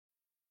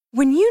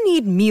When you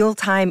need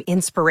mealtime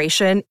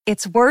inspiration,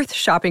 it's worth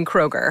shopping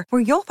Kroger,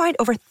 where you'll find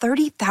over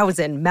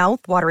 30,000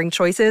 mouth-watering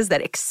choices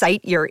that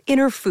excite your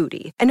inner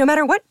foodie. And no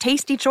matter what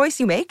tasty choice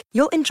you make,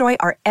 you'll enjoy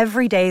our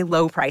everyday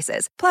low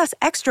prices, plus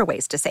extra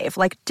ways to save,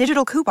 like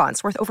digital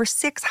coupons worth over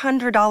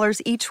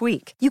 $600 each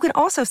week. You can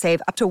also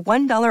save up to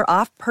 $1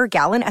 off per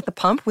gallon at the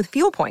pump with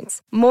fuel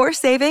points. More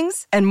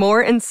savings and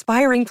more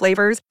inspiring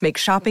flavors make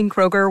shopping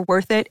Kroger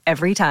worth it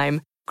every time.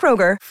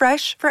 Kroger,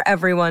 fresh for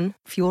everyone.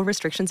 Fuel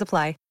restrictions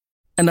apply.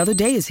 Another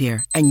day is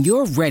here, and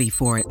you're ready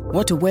for it.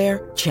 What to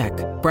wear? Check.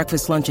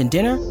 Breakfast, lunch, and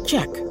dinner?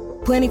 Check.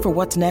 Planning for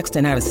what's next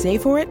and how to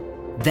save for it?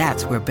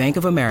 That's where Bank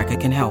of America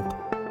can help.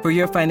 For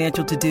your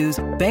financial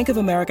to-dos, Bank of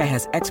America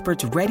has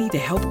experts ready to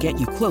help get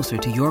you closer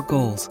to your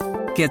goals.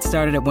 Get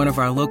started at one of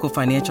our local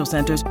financial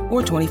centers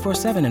or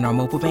 24/7 in our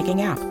mobile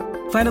banking app.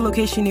 Find a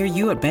location near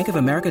you at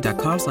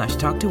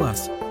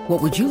bankofamerica.com/talktous.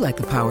 What would you like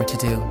the power to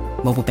do?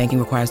 Mobile banking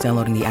requires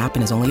downloading the app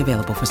and is only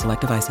available for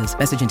select devices.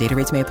 Message and data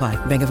rates may apply.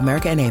 Bank of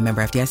America NA,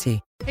 member FDIC.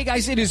 Hey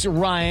guys, it is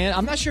Ryan.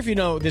 I'm not sure if you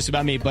know this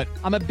about me, but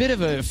I'm a bit of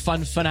a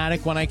fun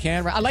fanatic when I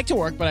can. I like to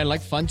work, but I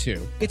like fun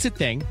too. It's a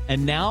thing.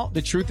 And now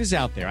the truth is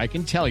out there. I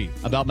can tell you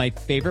about my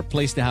favorite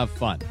place to have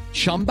fun.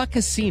 Chumba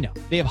Casino.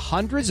 They have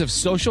hundreds of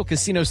social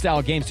casino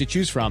style games to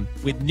choose from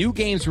with new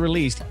games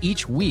released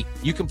each week.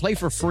 You can play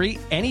for free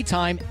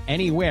anytime,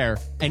 anywhere.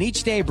 And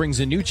each day brings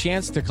a new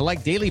chance to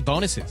collect daily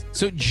bonuses.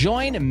 So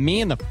join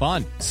me in the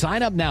fun.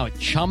 Sign up now at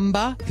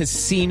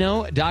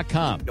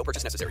ChumbaCasino.com. No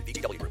purchase necessary.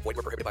 VGW Group. Void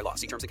where prohibited by law.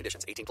 See terms and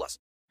conditions. 18+.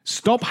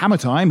 Stop Hammer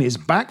Time is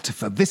backed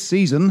for this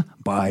season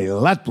by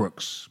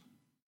Ladbrokes.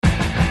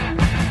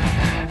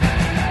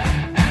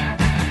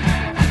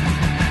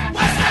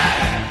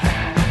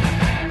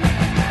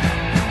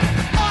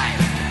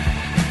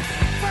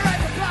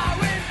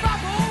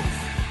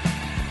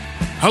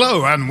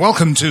 Hello and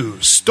welcome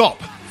to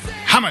Stop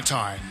Hammer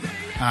Time.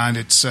 And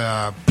it's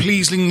a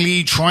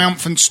pleasingly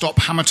triumphant Stop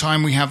Hammer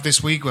Time we have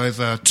this week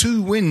with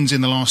 2 wins in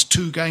the last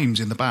 2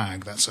 games in the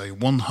bag. That's a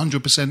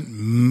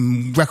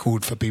 100%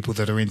 record for people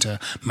that are into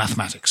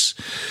mathematics.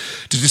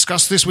 To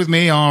discuss this with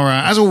me are,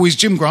 as always,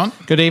 Jim Grant.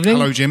 Good evening.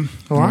 Hello, Jim.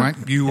 All right.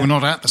 You were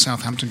not at the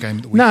Southampton game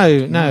at the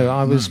weekend. No.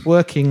 I was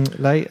working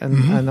late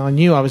and I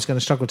knew I was going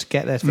to struggle to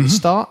get there for the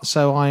start.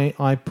 So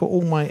I put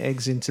all my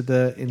eggs into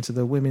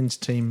the women's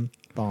team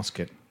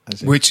basket.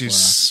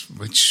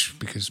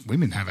 Because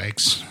women have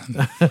eggs.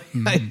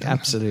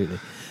 Absolutely.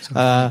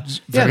 I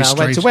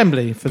went to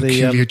Wembley for the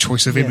peculiar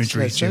choice of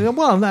imagery. Yes,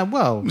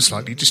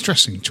 slightly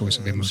distressing choice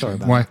of imagery. Sorry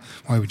about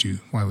why would you?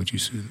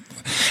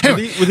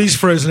 Anyway, were these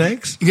frozen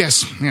eggs?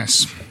 Yes.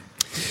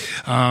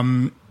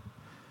 I've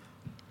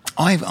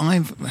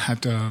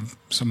had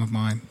some of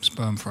my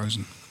sperm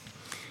frozen.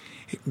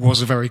 It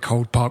was a very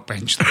cold park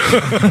bench.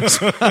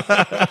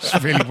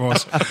 It really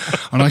was.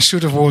 And I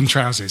should have worn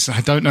trousers.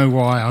 I don't know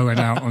why I went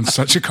out on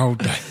such a cold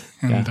day.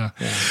 And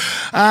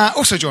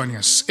also joining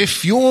us,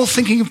 if you're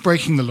thinking of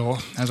breaking the law,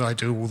 as I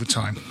do all the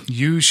time,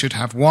 you should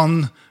have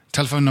one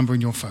telephone number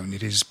in your phone.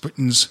 It is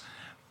Britain's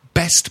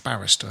best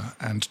barrister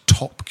and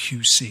top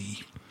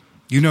QC.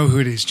 You know who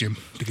it is, Jim,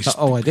 because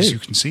I do. You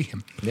can see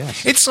him.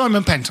 Yes. It's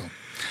Simon Pentle.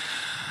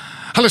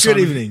 Hello,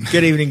 Simon.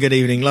 Good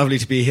evening. Lovely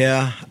to be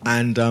here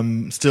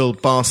and still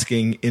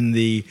basking in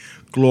the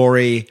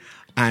glory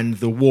and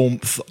the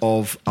warmth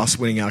of us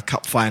winning our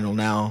cup final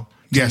now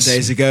 10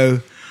 days ago,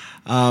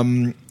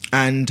 and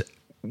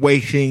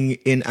waiting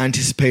in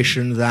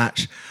anticipation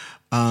that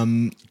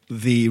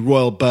the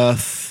royal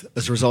birth,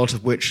 as a result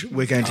of which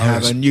we're going to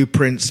have a new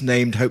prince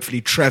named,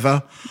 hopefully,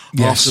 Trevor,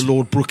 after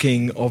Lord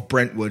Brooking of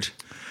Brentwood.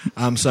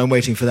 So I'm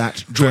waiting for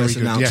that joyous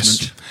announcement.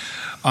 Yes.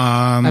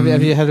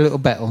 Have you had a little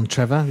bet on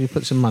Trevor? Have you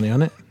put some money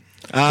on it?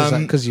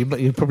 Because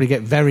you probably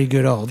get very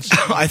good odds.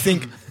 I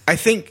think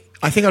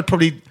I'd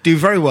probably do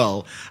very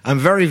well and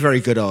very, very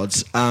good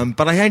odds.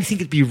 But I don't think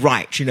it'd be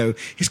right. You know,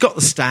 he's got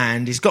the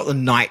stand, he's got the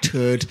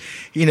knighthood.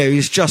 You know,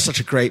 he's just such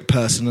a great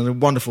person and a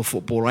wonderful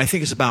footballer. I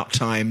think it's about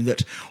time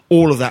that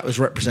all of that was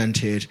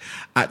represented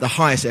at the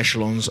highest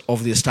echelons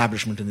of the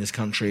establishment in this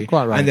country.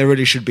 Quite right. And there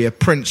really should be a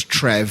Prince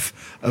Trev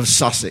of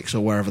Sussex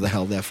or wherever the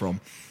hell they're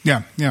from.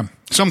 Yeah.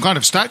 Some kind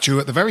of statue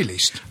at the very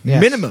least.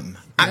 Yes. Minimum.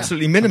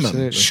 Absolutely minimum.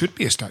 Absolutely. Should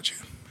be a statue.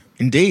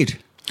 Indeed.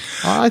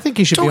 I think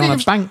he should be on a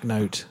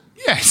banknote.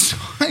 Yes.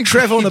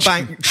 Trev on a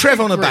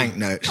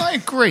banknote. I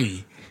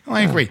agree.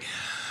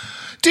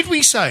 Did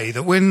we say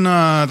that when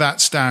that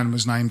stand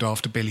was named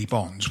after Billy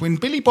Bonds, when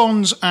Billy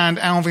Bonds and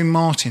Alvin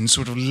Martin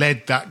sort of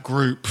led that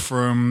group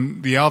from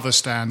the other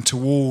stand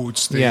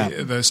towards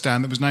the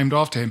stand that was named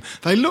after him,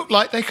 they looked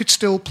like they could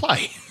still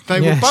play. They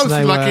were both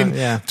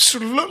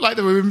sort of looked like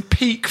they were in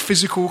peak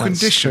physical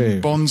condition. True.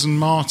 Bonds and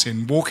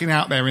Martin walking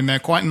out there in their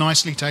quite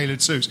nicely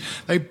tailored suits.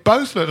 They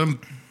both looked. And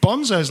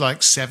Bonzo's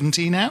like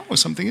 70 now or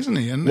something, isn't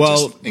he? And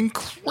just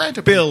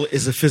incredible. Bill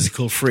is a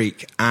physical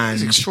freak, and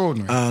it's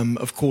extraordinary.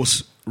 Of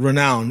course,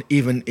 renowned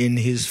even in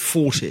his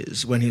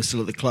 40s when he was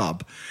still at the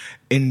club.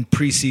 in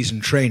pre-season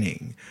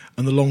training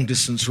and the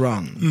long-distance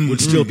run would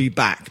still be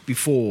back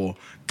before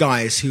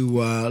guys who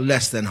were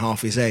less than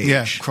half his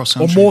age,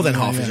 or more than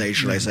half his age,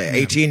 shall I say,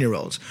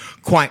 18-year-olds.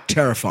 Quite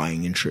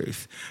terrifying, in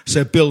truth.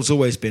 So Bill's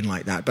always been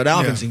like that. But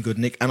Alvin's in good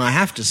nick. And I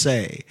have to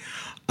say,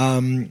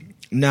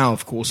 now,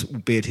 of course,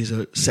 albeit he's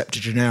a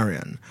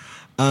septuagenarian,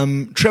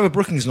 Trevor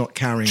Brooking's not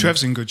carrying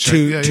Trev's in good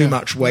shape. too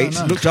much weight.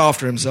 No. Looked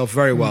after himself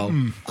very well.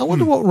 I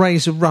wonder what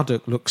Razor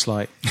Ruddock looks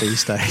like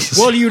these days.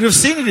 Well, you'd have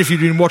seen it if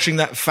you'd been watching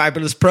that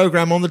fabulous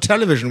program on the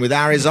television with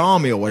Ari's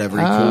Army or whatever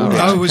he called it.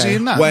 Oh, was he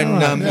in that? When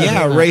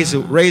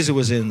Razor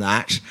was in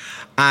that.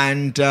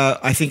 And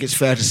I think it's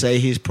fair to say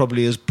he's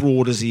probably as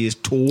broad as he is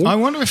tall. I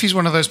wonder if he's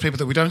one of those people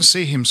that we don't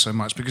see him so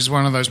much, because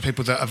one of those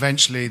people that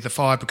eventually the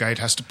fire brigade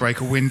has to break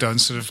a window and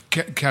sort of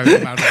carry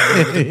him out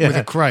of it with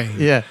a crane.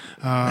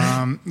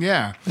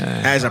 Yeah.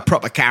 As a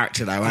proper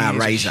character, though, our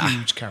Razor.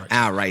 Huge character.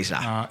 Our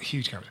Razor.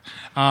 Huge character.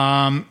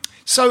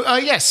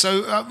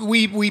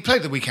 We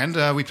played the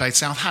weekend. We played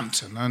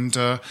Southampton, and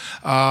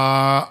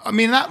I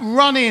mean that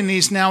run-in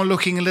is now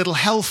looking a little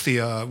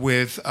healthier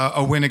with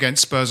a win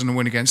against Spurs and a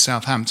win against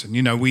Southampton.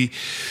 You know, we're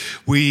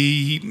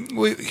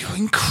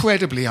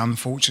incredibly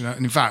unfortunate,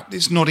 and in fact,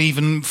 it's not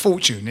even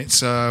fortune.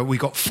 It's we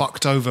got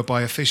fucked over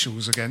by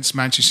officials against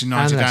Manchester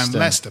United and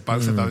Leicester.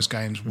 Both of those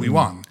games we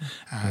won,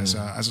 as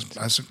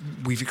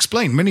we've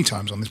explained many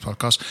times on this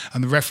podcast,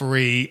 and the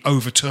referee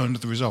overturned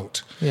the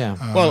result.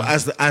 Yeah. Well,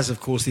 as of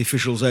course the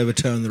officials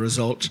overturned the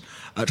result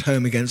at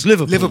home against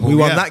Liverpool. We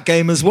won that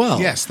game as well.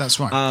 Yes, that's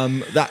right.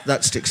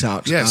 That sticks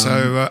out. Yeah,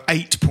 so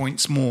 8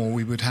 points more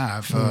we would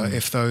have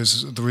if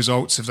the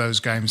results of those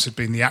games had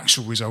been the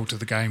actual result of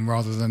the game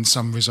rather than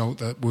some result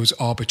that was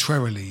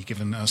arbitrarily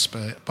given us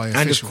by officials.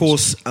 And of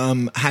course,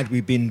 had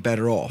we been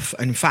better off,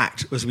 and in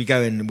fact, as we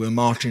go in, we're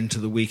marching to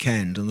the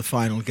weekend and the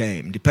final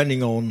game,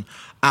 depending on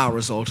our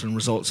result and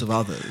results of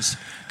others,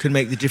 could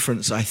make the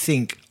difference, I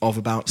think, of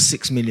about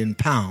 £6 million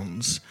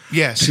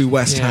to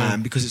West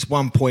Ham, because it's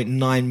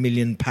 £1.9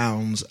 million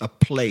a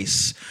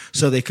place.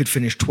 So they could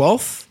finish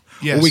 12th,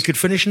 or we could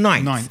finish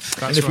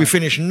 9th. And if we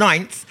finish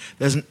 9th,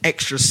 there's an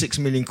extra £6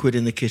 million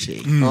in the kitty.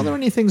 Are there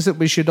any things that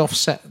we should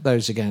offset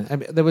those again? I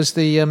mean, there was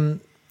the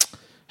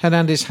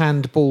Hernandez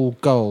handball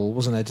goal,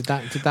 wasn't there? Did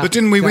that? But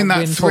didn't we win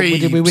that 3?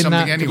 Did we win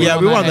something that? anyway? Yeah,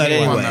 we won that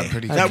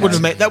anyway. That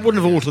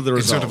wouldn't have altered the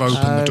result. It sort of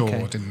opened the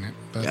door, didn't it?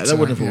 But, that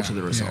wouldn't have altered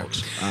the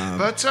result. Yeah.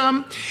 But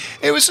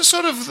it was a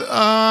sort of...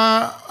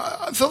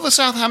 I thought the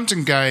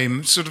Southampton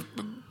game sort of...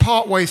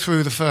 Part-way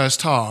through the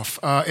first half,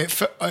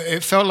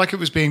 it felt like it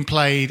was being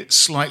played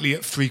slightly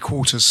at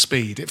three-quarters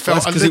speed. It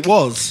felt felt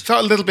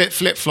a little bit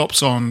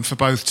flip-flops on for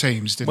both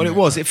teams, didn't it? Well, it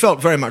was. It felt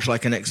very much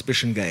like an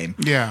exhibition game.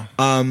 Yeah.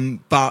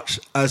 But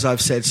as I've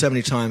said so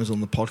many times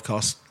on the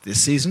podcast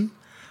this season,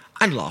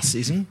 and last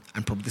season,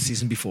 and probably the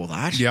season before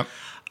that,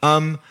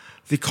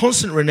 the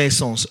constant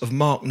renaissance of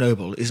Mark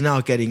Noble is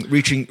now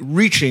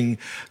reaching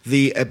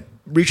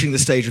the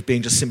stage of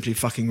being just simply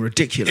fucking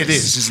ridiculous. It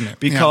is, isn't it?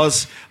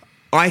 Because...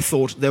 I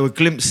thought there were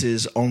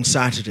glimpses on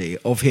Saturday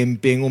of him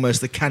being almost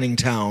the Canning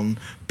Town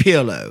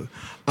Pirlo.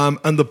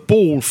 And the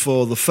ball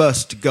for the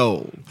first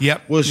goal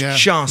was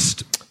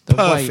just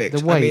perfect.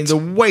 The weight. I mean, the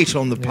weight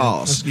on the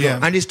pass. Yeah.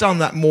 And he's done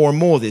that more and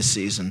more this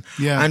season.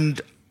 Yeah. And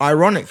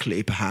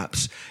ironically,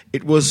 perhaps,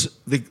 it was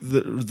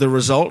the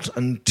result,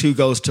 and 2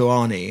 goals to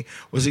Arnie,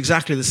 was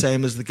exactly the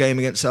same as the game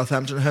against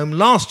Southampton at home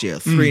last year,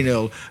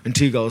 3-0 and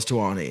 2 goals to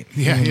Arnie.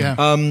 Yeah.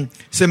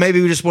 So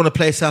maybe we just want to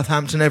play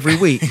Southampton every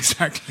week.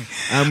 Exactly.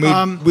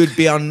 And we'd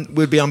be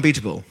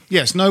unbeatable.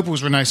 Yes,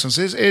 Noble's renaissance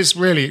is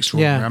really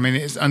extraordinary. Yeah. I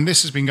mean, and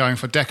this has been going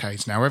for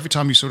decades now. Every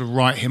time you sort of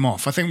write him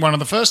off, I think one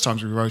of the first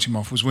times we wrote him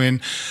off was when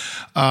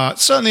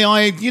certainly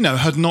I,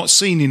 had not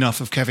seen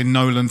enough of Kevin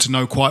Nolan to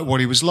know quite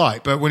what he was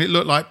like. But when it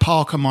looked like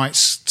Parker might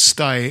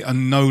stay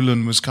and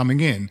Nolan was coming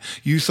in,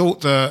 you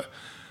thought that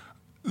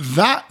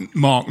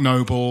Mark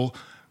Noble,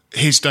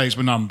 his days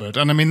were numbered.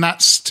 And I mean,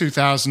 that's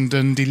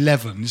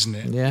 2011, isn't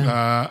it?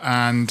 Yeah.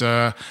 And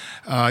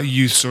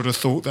you sort of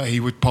thought that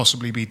he would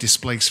possibly be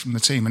displaced from the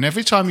team. And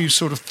every time you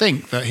sort of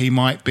think that he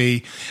might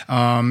be,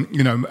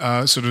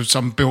 sort of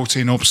some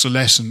built-in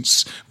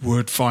obsolescence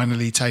would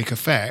finally take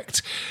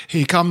effect,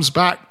 he comes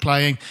back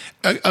playing.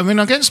 I mean,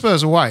 against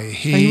Spurs away,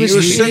 he was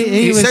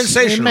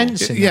sensational.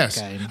 Immense in yes,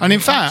 that game. and in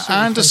fact,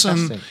 Absolutely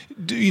Anderson,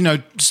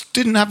 fantastic.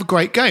 didn't have a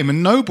great game,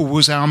 and Noble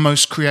was our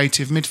most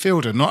creative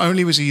midfielder. Not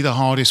only was he the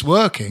hardest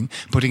working,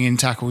 putting in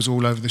tackles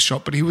all over the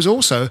shop, but he was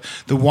also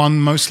the one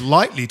most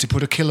likely to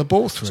put a killer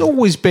ball through. It's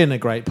always been a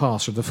great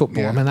passer of the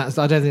football. Yeah. I mean, I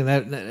don't think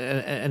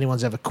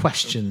anyone's ever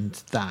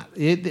questioned that.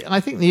 I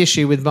think the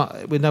issue with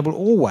Noble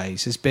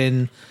always has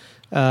been,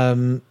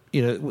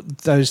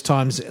 those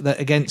times that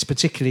against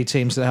particularly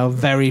teams that are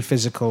very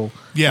physical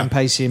and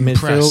pacey in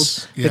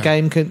midfield,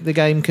 the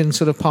game can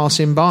sort of pass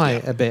him by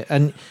a bit,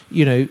 and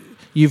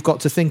you've got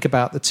to think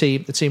about the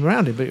team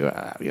around him. But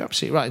you're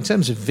absolutely right in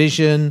terms of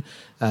vision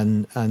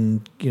and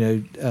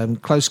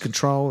close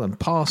control and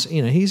pass.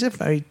 He's a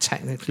very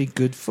technically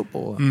good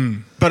footballer.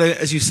 But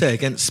as you say,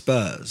 against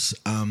Spurs,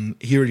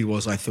 he really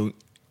was, I thought,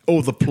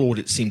 all the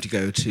plaudits seemed to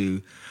go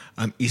to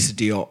Issa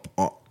Diop,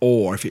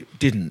 or if it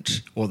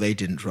didn't, or they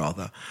didn't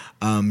rather,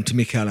 to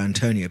Mikel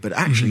Antonio. But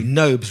actually,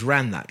 Nobes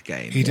ran that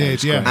game. He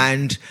did, yeah.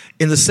 And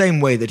in the same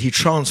way that he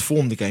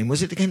transformed the game,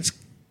 was it against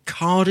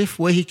Cardiff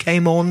where he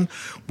came on?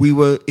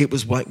 It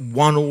was like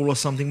 1-1 or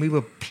something. We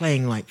were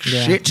playing like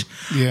shit.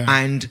 Yeah.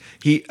 And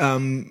he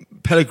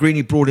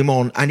Pellegrini brought him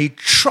on, and he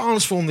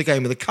transformed the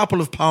game with a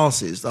couple of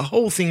passes. The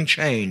whole thing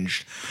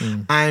changed.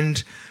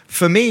 And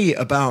for me,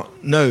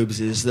 about Nobes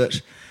is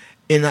that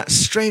in that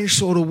strange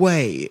sort of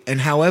way,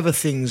 and however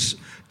things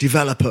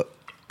develop at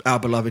our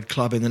beloved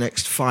club in the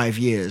next 5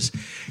 years,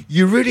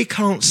 you really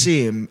can't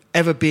see him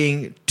ever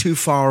being too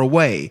far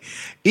away.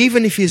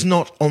 Even if he's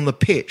not on the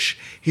pitch,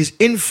 his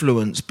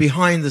influence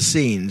behind the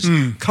scenes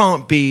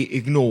can't be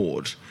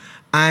ignored.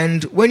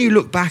 And when you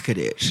look back at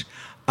it,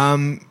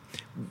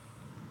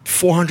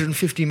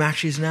 450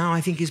 matches now,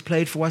 I think he's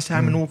played for West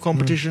Ham in all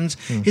competitions.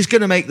 He's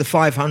going to make the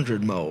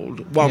 500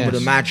 mould, one would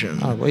imagine,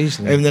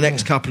 in the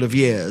next couple of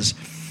years.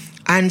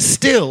 And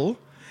still,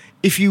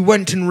 if you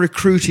went and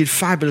recruited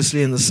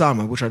fabulously in the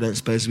summer, which I don't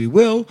suppose we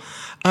will,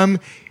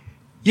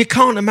 you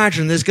can't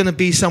imagine there's going to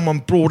be someone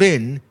brought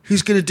in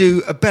who's going to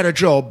do a better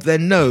job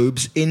than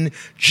Nobes in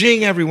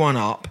geeing everyone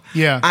up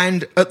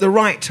and at the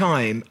right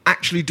time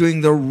actually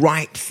doing the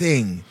right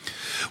thing.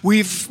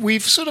 We've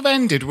sort of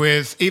ended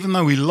with, even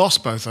though we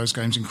lost both those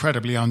games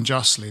incredibly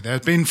unjustly, there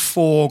have been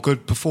 4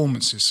 good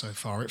performances so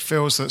far. It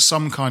feels that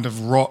some kind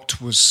of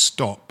rot was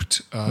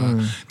stopped.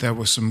 There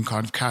were some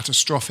kind of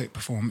catastrophic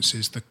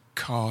performances. The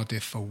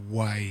Cardiff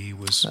away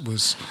was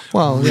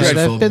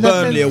dreadful.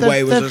 Burnley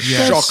away was a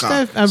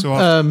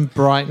shocker.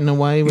 Brighton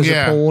away was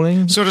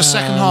appalling. Sort of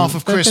second half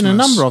of Christmas. There's been a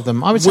number of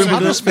them. I would say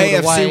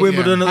AFC away,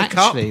 Wimbledon at the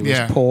Cup was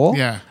poor.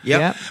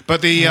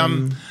 But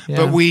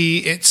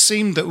it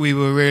seemed that we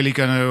were really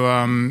going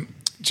to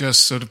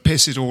just sort of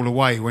piss it all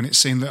away when it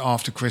seemed that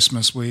after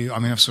Christmas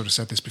I've sort of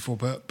said this before,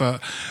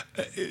 but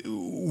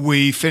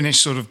we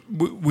finished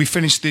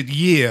the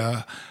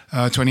year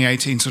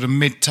 2018 sort of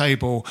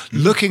mid-table,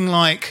 looking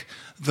like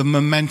the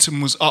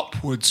momentum was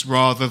upwards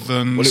rather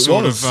than a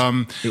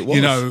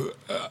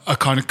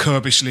kind of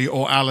Kirbishley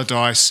or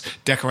Allardyce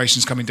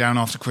decorations coming down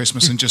after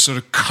Christmas and just sort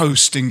of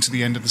coasting to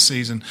the end of the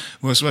season.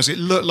 Whereas it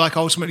looked like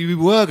ultimately we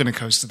were going to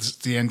coast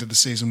to the end of the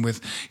season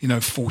with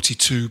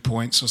 42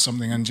 points or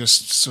something and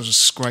just sort of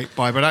scrape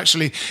by. But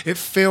actually, it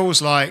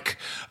feels like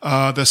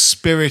the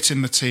spirit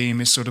in the team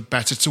is sort of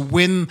better to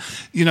win.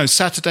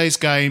 Saturday's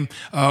game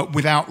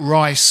without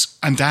Rice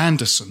and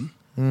Anderson.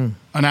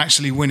 And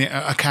actually win it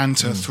at a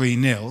canter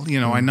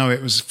 3-0. I know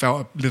it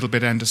felt a little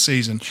bit end of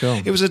season.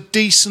 Sure. It was a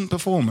decent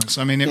performance.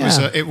 I mean,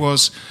 it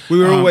was. We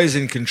were always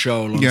in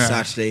control on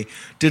Saturday.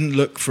 Didn't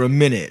look for a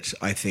minute,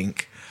 I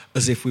think,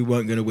 as if we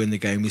weren't going to win the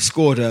game. We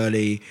scored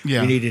early.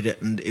 We needed it,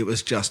 and it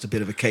was just a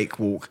bit of a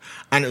cakewalk.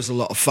 And it was a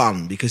lot of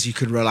fun because you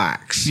could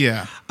relax.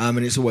 Yeah. And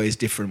it's always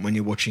different when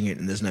you're watching it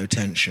and there's no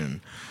tension,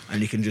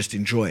 and you can just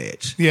enjoy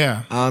it.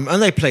 Yeah. And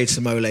they played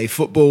some Ole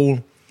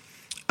football.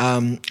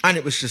 And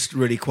it was just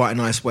really quite a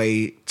nice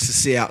way to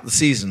see out the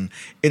season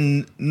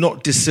in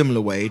not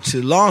dissimilar way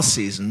to last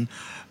season,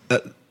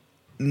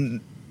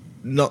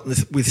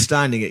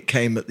 notwithstanding it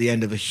came at the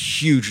end of a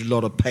huge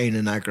lot of pain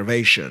and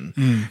aggravation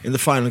in the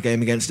final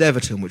game against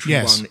Everton, which we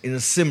won in a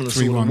similar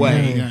sort of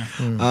way.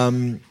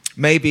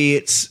 Maybe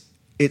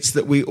it's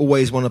that we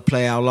always want to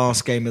play our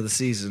last game of the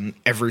season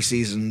every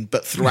season,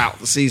 but throughout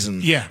the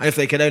season. Yeah. And if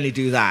they could only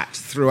do that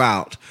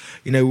throughout,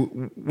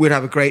 we'd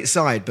have a great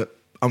side, but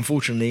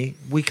unfortunately,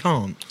 we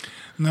can't.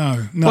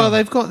 No. Well,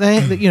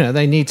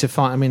 they need to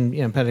find. I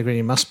mean,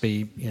 Pellegrini must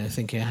be,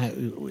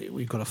 thinking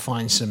we've got to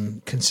find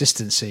some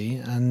consistency.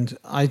 And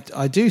I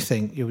do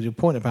think your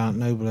point about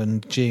Noble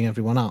and geeing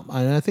everyone up.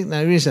 I think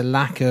there is a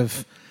lack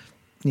of,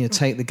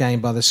 take the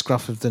game by the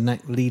scruff of the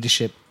neck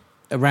leadership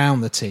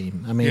around the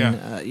team. I mean,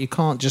 you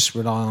can't just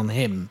rely on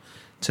him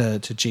to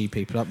gee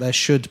people up. There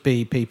should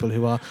be people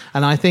who are,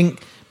 and I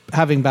think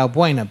having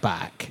Balbuena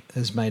back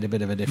has made a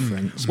bit of a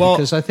difference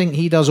because I think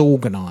he does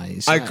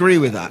organise. I agree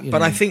with that,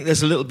 but I think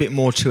there's a little bit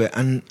more to it.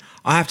 And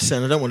I have to say,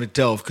 and I don't want to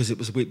delve because it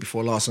was a week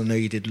before last. I know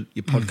you did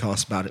your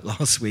podcast about it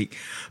last week.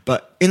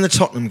 But in the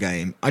Tottenham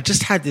game, I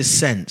just had this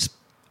sense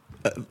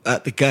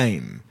at the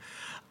game,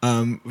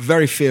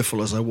 very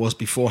fearful as I was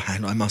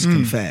beforehand, I must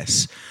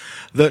confess,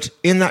 that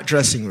in that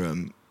dressing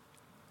room,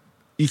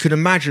 you could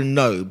imagine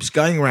Nobes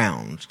going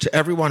round to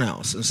everyone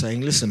else and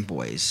saying, listen,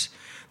 boys,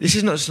 this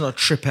is not just a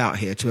trip out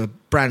here to a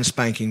brand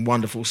spanking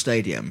wonderful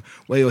stadium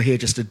where you're here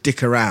just to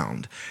dick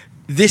around.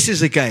 This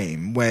is a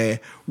game where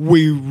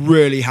we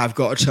really have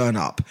got to turn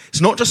up. It's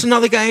not just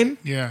another game.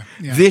 Yeah.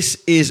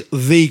 This is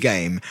the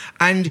game.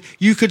 And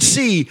you could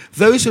see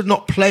those who had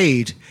not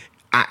played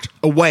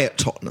away at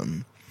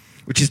Tottenham,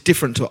 which is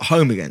different to at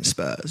home against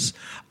Spurs,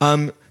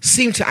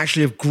 seem to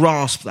actually have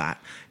grasped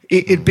that.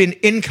 It had been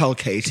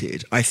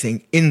inculcated, I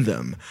think, in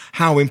them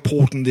how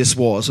important this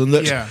was, and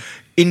that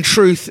in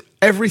truth,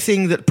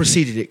 everything that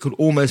preceded it could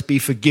almost be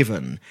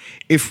forgiven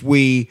if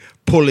we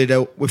pull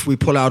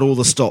out all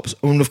the stops.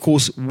 And of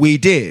course, we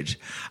did.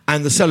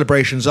 And the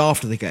celebrations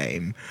after the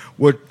game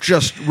were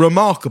just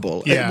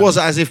remarkable. Yeah. It was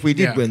as if we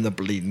did win the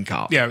bleeding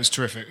cup. Yeah, it was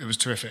terrific. It was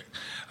terrific.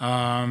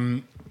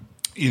 And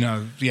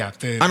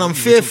I'm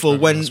fearful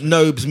when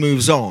Nobes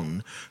moves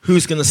on,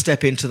 who's going to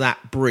step into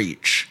that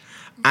breach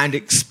and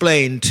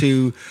explain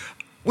to,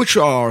 which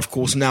are, of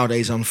course,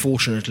 nowadays,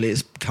 unfortunately,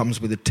 it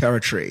comes with the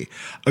territory,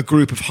 a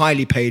group of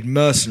highly paid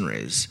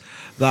mercenaries,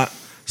 that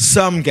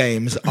some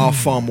games are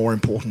far more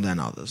important than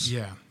others.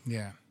 Yeah,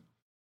 yeah.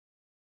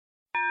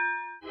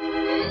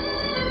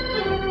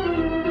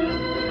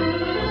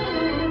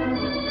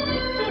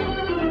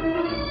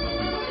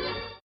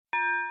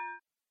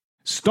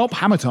 Stop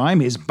Hammer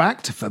Time is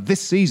backed for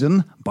this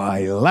season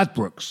by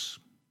Ladbrokes.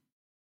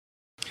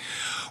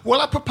 Well,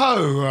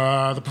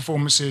 apropos the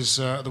performances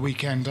at the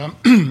weekend,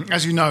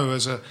 as you know,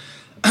 as a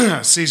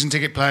season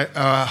ticket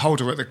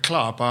holder at the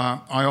club,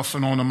 I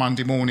often on a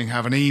Monday morning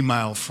have an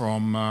email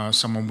from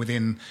someone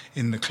within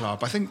the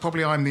club. I think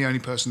probably I'm the only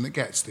person that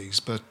gets these,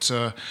 but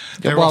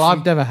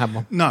I've never had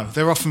one. No,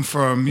 they're often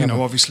from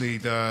obviously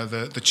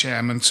the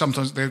chairman.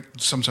 Sometimes they're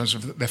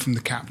from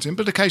the captain,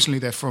 but occasionally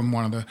they're from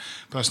one of the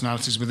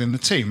personalities within the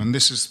team. And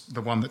this is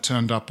the one that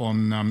turned up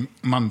on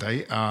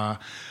Monday.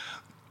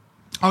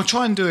 I'll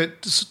try and do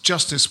it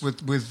justice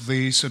with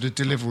the sort of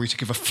delivery to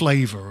give a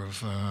flavour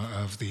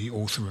of the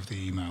author of the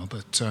email.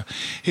 But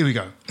here we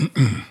go.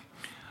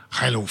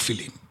 Hello,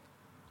 Philip.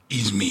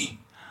 It's me,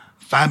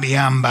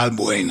 Fabian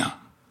Balbuena.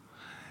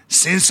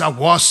 Since I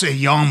was a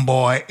young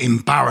boy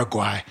in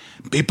Paraguay,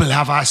 people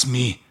have asked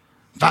me,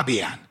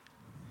 Fabian,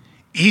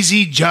 is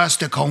it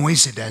just a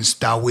coincidence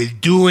that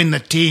with you in the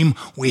team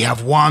we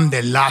have won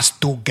the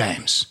last 2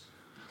 games?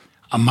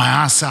 And my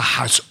answer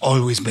has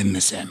always been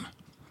the same.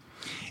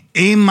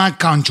 In my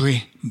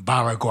country,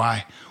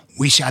 Paraguay,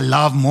 which I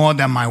love more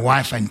than my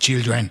wife and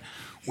children,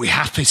 we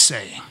have a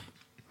saying.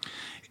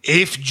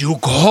 If your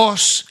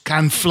horse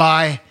can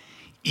fly,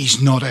 it's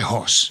not a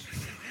horse.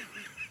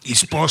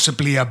 It's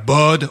possibly a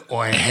bird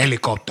or a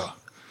helicopter.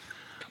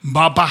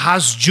 But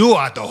perhaps you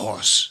are the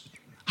horse.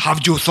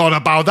 Have you thought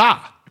about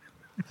that?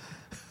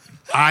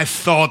 I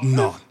thought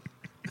not.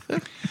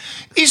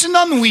 It's an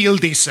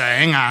unwieldy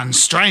saying and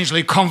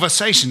strangely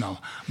conversational,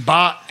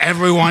 but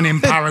everyone in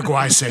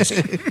Paraguay says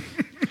it.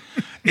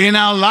 In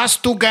our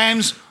last 2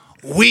 games,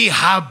 we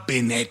have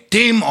been a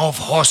team of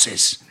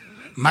horses,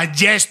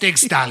 majestic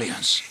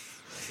stallions,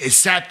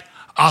 except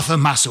Arthur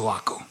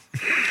Masuaku.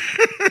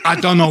 I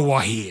don't know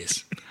what he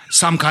is,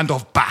 some kind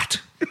of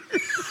bat.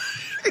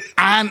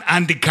 And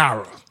Andy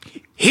Carroll.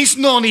 He's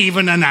not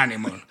even an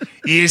animal.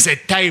 He is a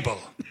table,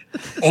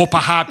 or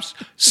perhaps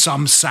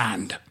some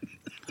sand.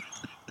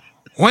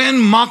 When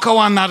Marko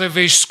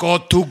Arnautovic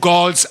scored 2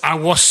 goals, I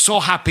was so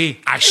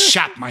happy I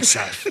shat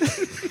myself.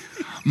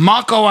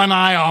 Marko and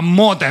I are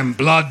more than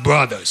blood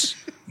brothers.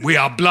 We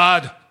are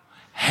blood,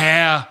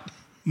 hair,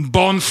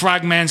 bone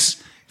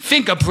fragments,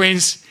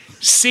 fingerprints,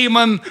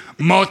 semen,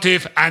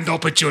 motive, and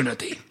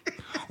opportunity.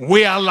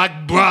 We are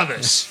like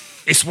brothers,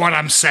 is what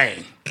I'm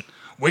saying.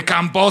 We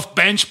can both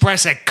bench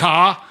press a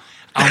car,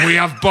 and we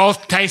have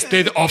both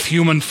tasted of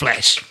human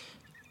flesh.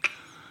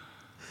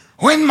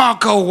 When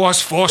Marko was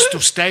forced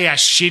to stay at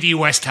shitty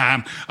West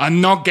Ham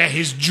and not get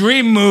his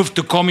dream move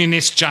to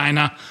communist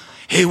China,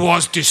 he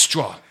was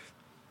distraught.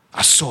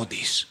 I saw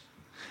this.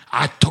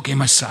 I took him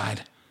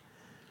aside,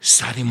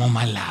 sat him on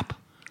my lap,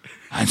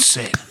 and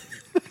said,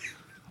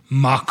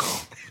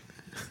 Marko,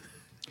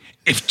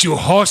 if your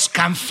horse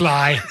can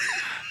fly,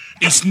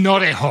 it's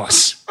not a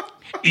horse.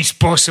 It's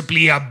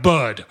possibly a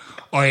bird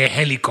or a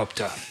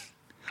helicopter.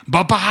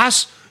 But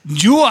perhaps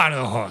you are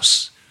a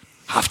horse.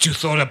 Have you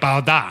thought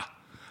about that?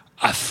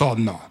 I thought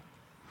no.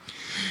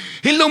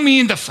 He looked me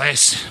in the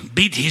face,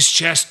 beat his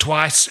chest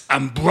twice,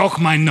 and broke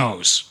my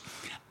nose.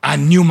 I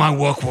knew my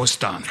work was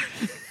done.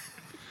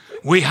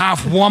 We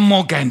have 1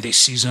 more game this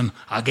season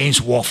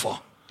against Watford.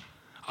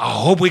 I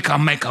hope we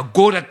can make a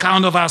good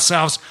account of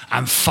ourselves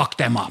and fuck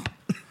them up.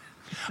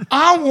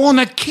 I want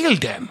to kill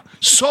them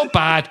so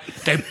bad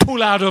they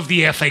pull out of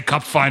the FA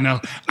Cup final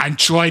and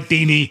Troy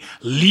Deeney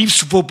leaves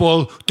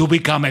football to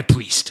become a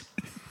priest.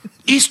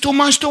 Is too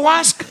much to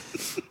ask?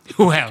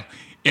 Well,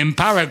 in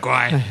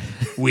Paraguay,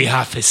 we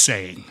have a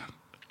saying.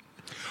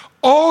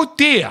 Oh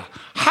dear,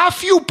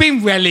 have you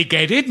been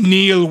relegated,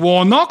 Neil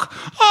Warnock?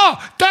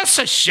 Oh, that's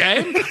a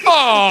shame.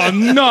 Oh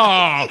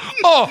no.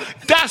 Oh,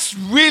 that's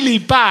really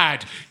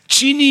bad.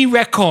 Chini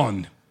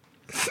Recon.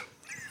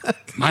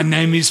 My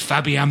name is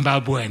Fabian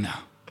Balbuena.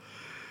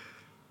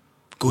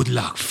 Good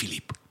luck,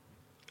 Philip.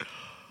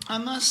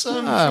 And that's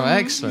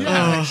excellent.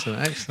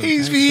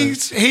 He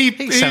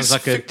sounds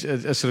like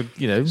a sort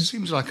of,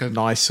 seems like a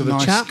nice sort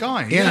of chap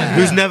guy. Yeah.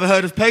 Who's never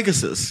heard of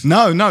Pegasus?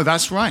 No,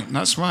 that's right.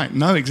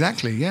 No,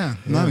 exactly. Yeah,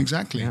 no,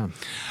 exactly. Yeah.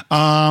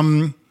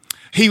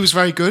 He was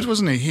very good,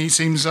 wasn't he? He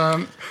seems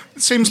like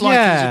he's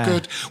a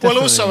good. Definitely. Well,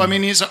 also, I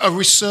mean, it's a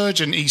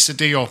resurgent Issa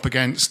Diop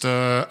against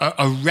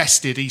a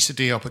rested Issa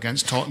Diop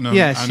against Tottenham.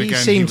 Yes, and he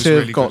again, seemed was to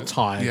really have got good.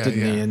 tired,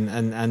 didn't he?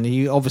 And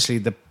he obviously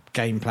the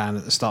game plan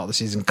at the start of the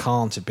season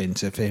can't have been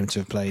for him to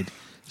have played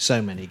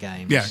so many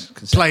games. Yeah,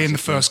 play in the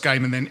first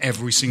game and then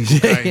every single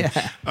game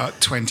at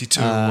 22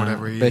 or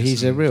whatever he is. But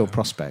he's a real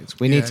prospect.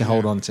 We need to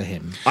hold on to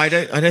him. I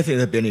don't think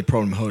there'd be any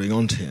problem holding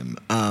on to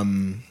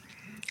him.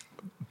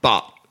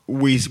 But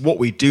what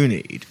we do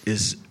need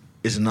is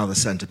another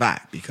centre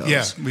back,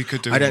 because we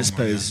could do. I don't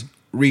suppose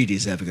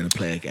Reedy's ever going to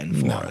play again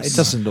for us. It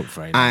doesn't look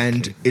very.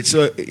 And likely. it's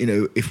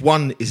if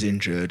one is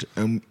injured,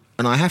 and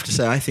I have to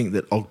say, I think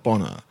that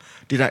Ogbonna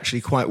did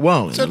actually quite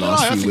well in the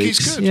last few weeks.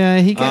 He's good. Yeah,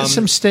 he gets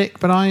some stick,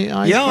 but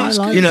I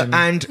like him.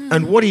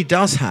 And what he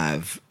does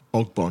have,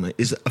 Ogbonna,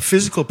 is a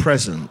physical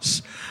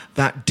presence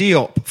that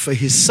Diop, for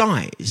his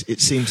size, it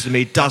seems to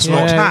me, does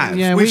not have.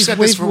 Yeah, we've said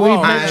this for a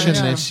while. Mentioned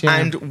this, yeah.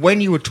 And when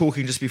you were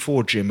talking just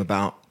before, Jim,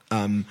 about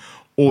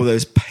all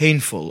those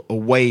painful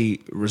away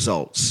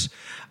results,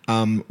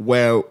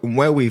 where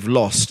we've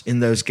lost in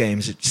those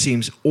games, it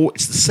seems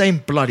it's the same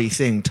bloody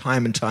thing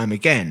time and time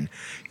again.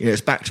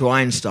 It's back to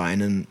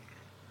Einstein, and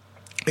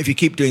if you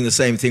keep doing the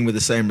same thing with the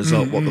same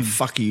result, what the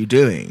fuck are you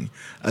doing?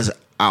 As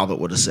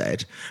Albert would have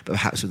said, but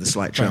perhaps with a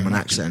slight German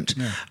accent.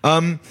 Yeah.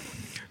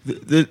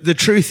 The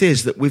truth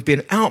is that we've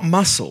been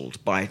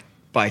out-muscled by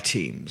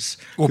teams.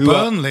 Or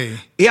Burnley.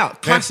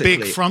 Classically.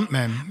 Big front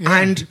men. Yeah.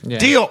 And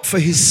Diop, for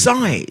his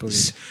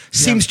size,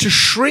 seems to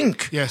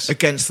shrink Yes.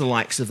 against the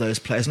likes of those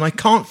players, and I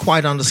can't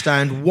quite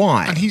understand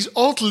why. And he's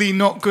oddly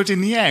not good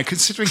in the air,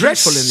 considering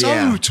Dreadful he's in the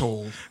air. so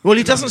tall. Well,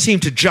 he doesn't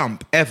seem to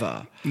jump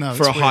ever No,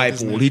 for a it's high weird,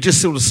 isn't ball. it? He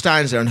just sort of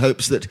stands there and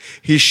hopes that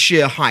his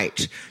sheer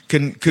height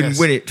can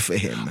win it for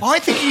him. I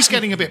think he's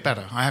getting a bit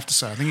better, I have to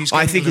say.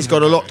 I think he's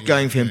got a lot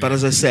going for him, but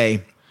as I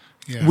say,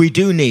 we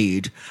do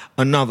need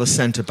another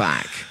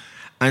centre-back,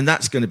 and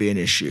that's going to be an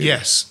issue.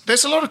 Yes.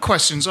 There's a lot of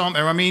questions, aren't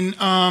there? I mean,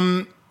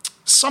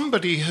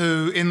 somebody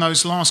who, in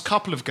those last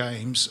couple of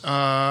games,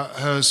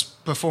 has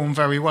performed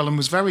very well and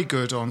was very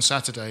good on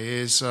Saturday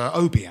is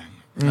Obiang.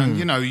 And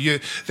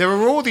there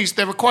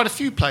are quite a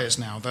few players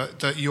now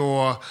that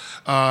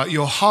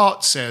your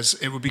heart says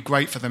it would be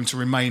great for them to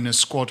remain as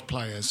squad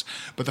players,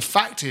 but the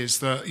fact is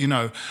that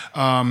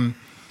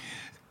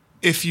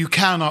if you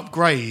can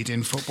upgrade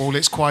in football,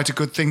 it's quite a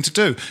good thing to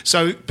do.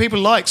 So people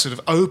like sort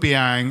of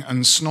Obiang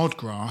and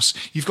Snodgrass.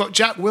 You've got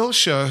Jack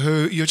Wilshere,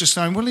 who you're just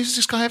saying, well, is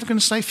this guy ever going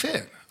to stay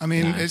fit? I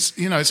mean,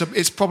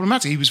 it's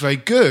problematic. He was very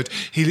good.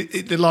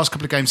 The last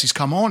couple of games he's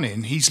come on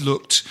in, he's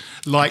looked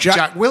like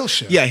Jack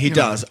Wilshere. Yeah, he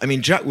does. I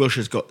mean, Jack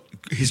Wilshere's got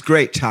his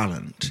great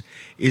talent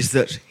is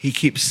that he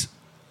keeps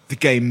the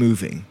game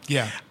moving.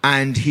 Yeah,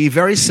 and he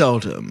very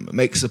seldom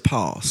makes a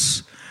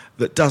pass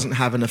that doesn't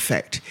have an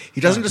effect.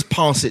 He doesn't just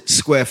pass it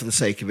square for the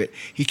sake of it.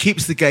 He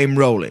keeps the game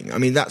rolling. I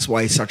mean, that's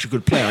why he's such a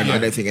good player. I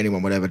don't think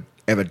anyone would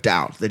ever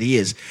doubt that he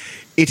is.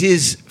 It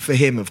is for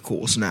him, of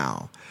course,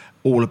 now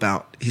all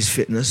about his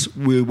fitness.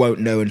 We won't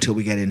know until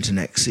we get into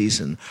next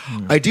season.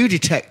 I do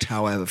detect,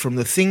 however, from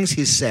the things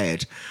he's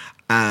said,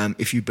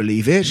 if you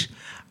believe it,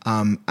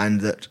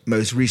 and that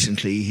most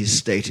recently he's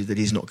stated that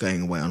he's not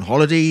going away on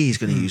holiday. He's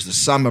going to use the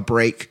summer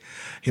break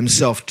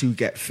himself to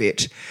get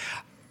fit,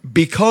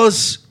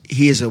 because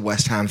he is a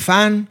West Ham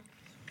fan,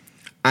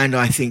 and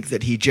I think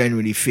that he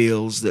genuinely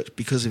feels that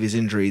because of his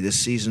injury this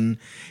season,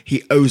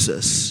 he owes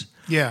us.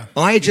 Yeah.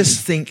 I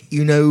just think,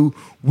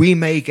 we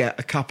may get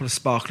a couple of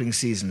sparkling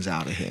seasons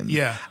out of him.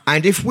 Yeah.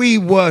 And if we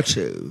were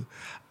to,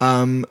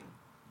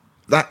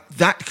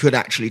 that could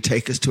actually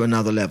take us to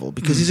another level,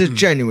 because he's a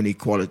genuinely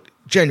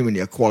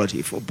a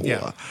quality footballer.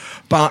 Yeah.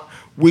 But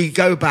we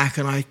go back,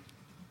 and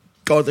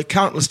the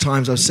countless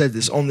times I've said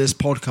this on this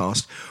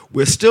podcast,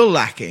 we're still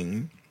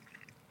lacking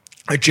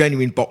a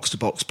genuine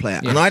box-to-box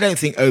player. And I don't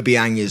think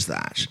Obiang is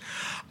that.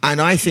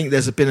 And I think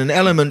there's been an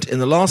element in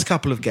the last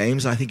couple of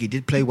games. I think he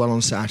did play well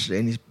on Saturday,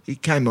 and he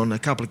came on a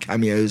couple of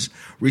cameos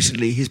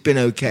recently. He's been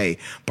okay.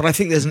 But I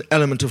think there's an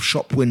element of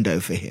shop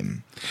window for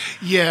him.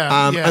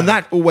 And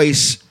that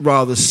always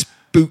rather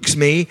spooks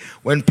me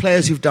when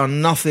players who've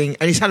done nothing,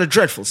 and he's had a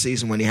dreadful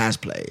season when he has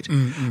played.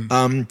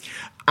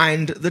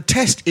 And the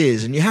test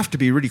is, and you have to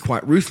be really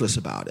quite ruthless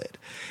about it,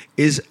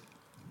 is,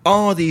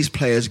 are these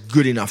players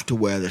good enough to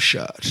wear the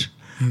shirt?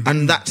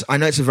 And I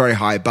know it's a very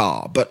high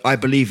bar, but I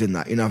believe in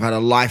that. I've had a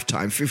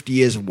lifetime, 50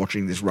 years of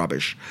watching this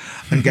rubbish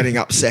and getting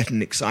upset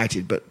and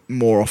excited, but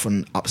more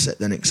often upset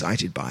than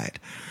excited by it.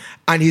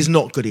 And he's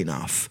not good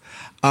enough.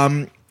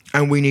 And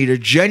we need a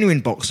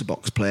genuine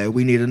box-to-box player.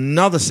 We need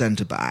another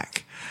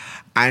centre-back.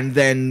 And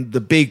then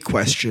the big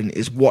question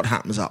is what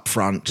happens up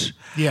front.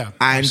 Yeah.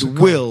 And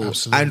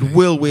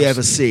will we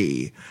ever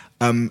see...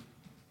 and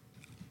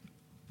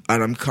I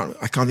can't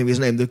think of his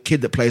name, the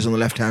kid that plays on the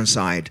left-hand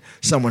side.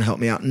 Someone help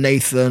me out.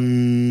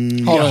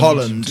 Nathan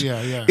Holland.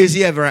 Yeah. Is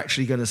he ever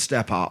actually going to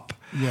step up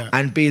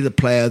and be the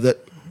player that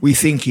we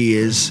think he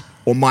is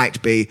or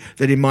might be,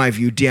 that in my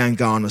view,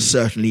 Diangana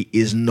certainly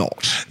is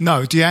not.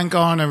 No,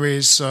 Diangana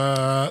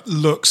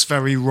looks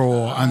very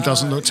raw and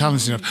doesn't look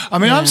talented enough. I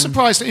mean, I'm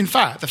surprised. In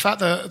fact, the fact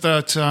that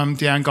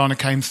Diangana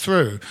came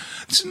through,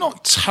 it's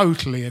not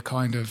totally a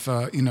kind of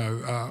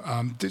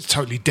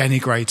totally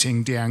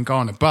denigrating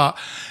Diangana, but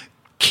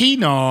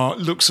Keenar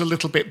looks a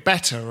little bit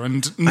better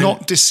and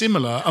not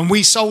dissimilar, and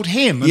we sold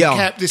him and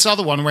kept this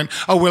other one and went,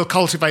 we'll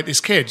cultivate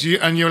this kid.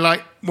 And you're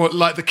like, what,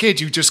 like the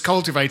kid you just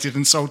cultivated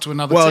and sold to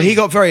another team? He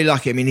got very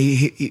lucky. I mean,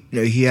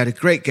 he had a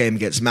great game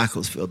against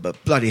Macclesfield,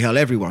 but bloody hell,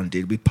 everyone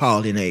did. We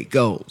piled in 8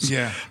 goals.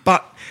 Yeah.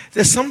 But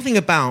there's something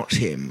about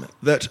him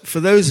that, for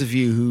those of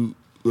you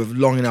who have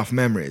long enough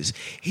memories,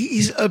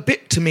 he's a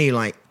bit to me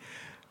like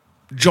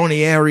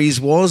Johnny Aries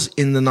was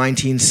in the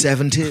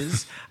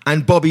 1970s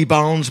and Bobby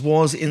Barnes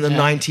was in the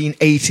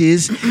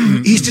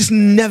 1980s. He's just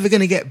never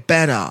going to get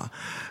better.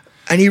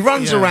 And he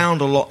runs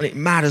around a lot and it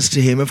matters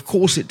to him. Of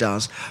course it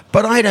does.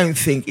 But I don't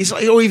think... It's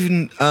like, or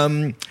even...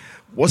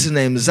 what's his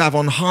name?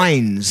 Zavon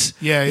Hines.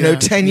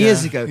 10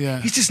 years ago.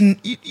 Yeah. He's just...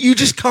 You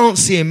just can't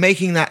see him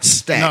making that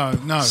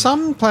step. No.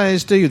 Some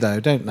players do, though,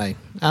 don't they?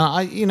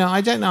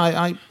 I don't know.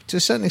 I to a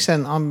certain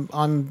extent,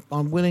 I'm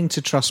willing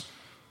to trust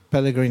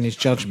Pellegrini's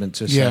judgment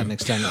to a certain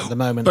extent at the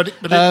moment.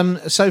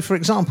 So, for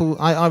example,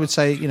 I would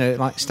say,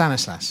 like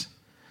Stanislas.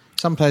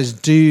 Some players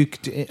do,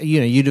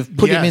 you'd have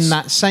put him in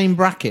that same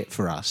bracket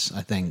for us,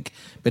 I think.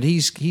 But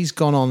he's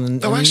gone on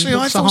and... actually,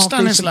 I thought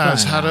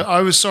Stanislas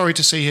I was sorry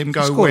to see him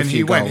go when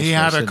he went. He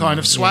had a kind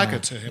of swagger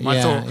to him,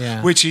 I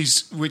thought, which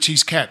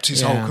he's kept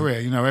his whole career.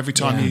 Every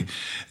time he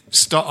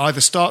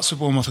either starts with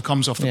Bournemouth or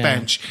comes off the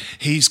bench,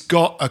 he's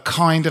got a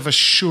kind of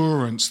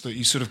assurance that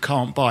you sort of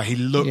can't buy. He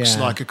looks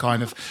like a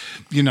kind of,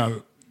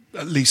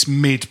 at least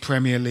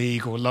mid-Premier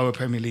League or lower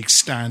Premier League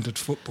standard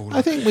footballer.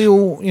 I think we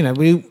all, I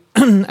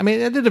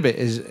mean, a little bit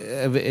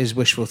is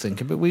wishful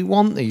thinking, but we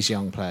want these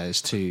young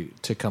players to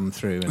come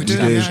through and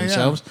establish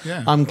themselves.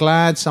 Yeah. I'm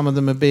glad some of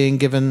them are being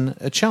given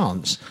a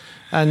chance.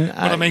 And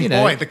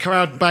the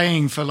crowd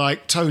baying for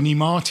like Tony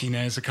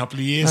Martinez a couple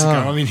of years ago.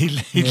 I mean, he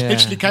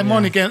literally came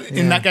on again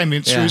in that game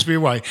in Shrewsbury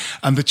away,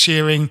 and the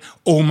cheering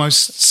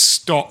almost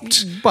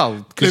stopped.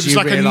 Well, it was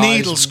like a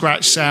needle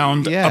scratch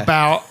sound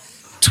about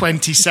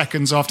 20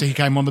 seconds after he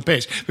came on the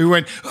pitch. We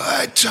went,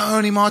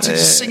 Tony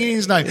Martinez singing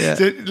his name.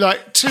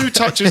 Like 2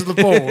 touches of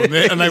the ball,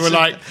 and they were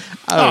like,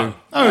 oh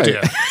dear.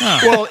 Oh.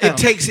 Well, it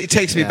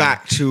takes me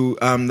back to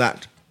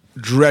that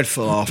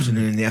dreadful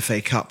afternoon in the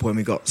FA Cup when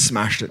we got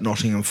smashed at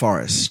Nottingham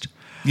Forest.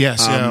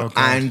 Yes,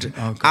 and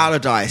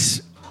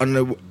Allardyce,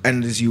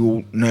 and as you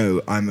all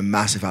know, I'm a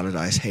massive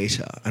Allardyce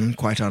hater and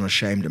quite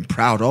unashamed and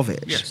proud of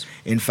it. Yes.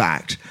 In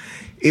fact,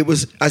 it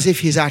was as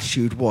if his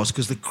attitude was,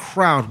 because the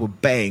crowd were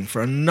baying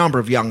for a number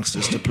of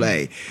youngsters to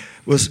play,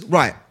 was,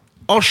 right,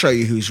 I'll show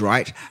you who's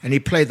right. And he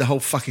played the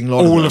whole fucking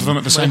lot all of them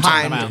at the same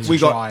time. And we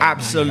got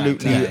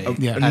absolutely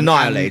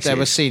annihilated. And there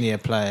were senior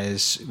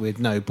players with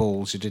no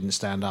balls who didn't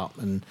stand up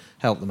and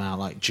help them out,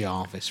 like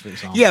Jarvis, for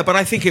example. Yeah, but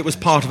I think it was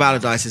part of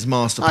Allardyce's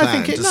master plan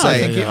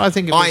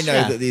I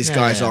know that these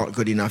guys aren't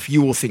good enough.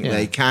 You all think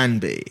they can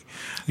be.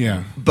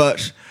 Yeah.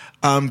 But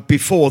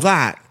before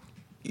that,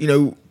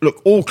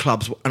 look, all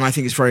clubs, and I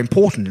think it's very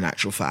important in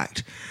actual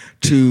fact,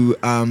 to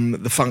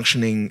the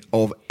functioning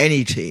of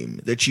any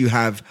team, that you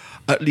have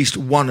at least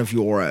one of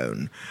your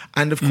own.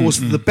 And of course,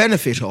 the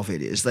benefit of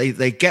it is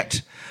they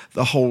get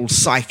the whole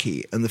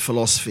psyche and the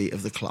philosophy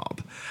of the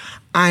club.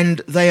 And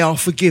they are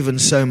forgiven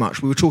so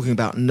much. We were talking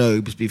about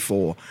Nobes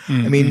before.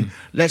 I mean,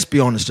 let's be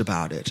honest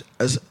about it.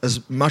 As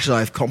much as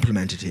I've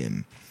complimented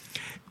him,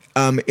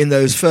 in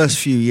those first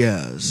few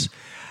years,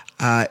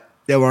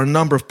 there were a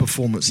number of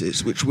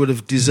performances which would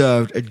have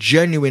deserved a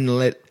genuine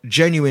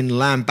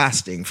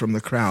lambasting from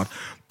the crowd,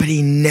 but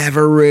he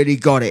never really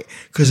got it,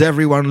 because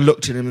everyone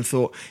looked at him and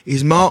thought,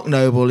 he's Mark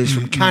Noble, he's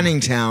from Canning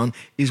Town,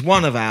 he's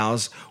one of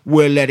ours,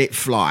 we'll let it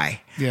fly.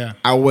 Yeah.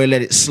 Or we'll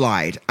let it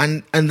slide.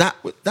 And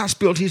that's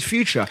built his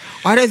future.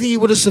 I don't think he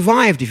would have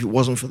survived if it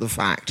wasn't for the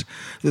fact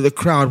that the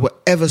crowd were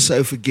ever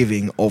so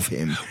forgiving of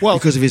him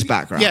because of his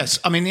background. Yes,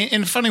 I mean,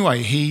 in a funny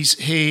way, he is,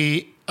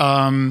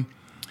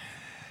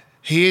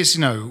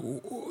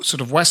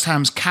 sort of West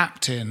Ham's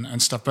captain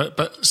and stuff,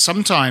 but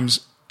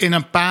sometimes in a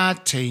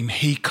bad team,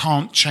 he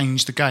can't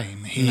change the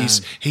game.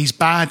 He's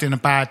bad in a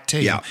bad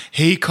team. Yeah.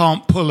 He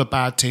can't pull a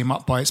bad team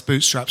up by its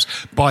bootstraps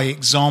by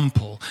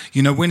example.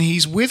 When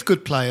he's with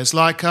good players,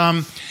 like,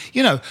 when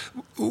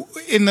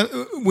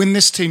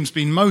this team's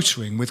been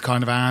motoring with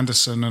kind of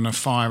Anderson and a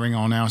firing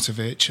on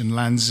Arnautovic and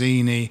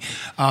Lanzini,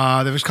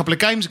 there was a couple of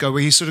games ago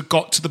where he sort of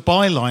got to the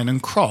byline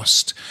and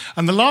crossed.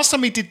 And the last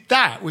time he did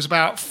that was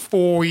about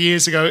 4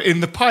 years ago in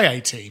the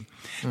Payet team.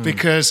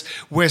 Because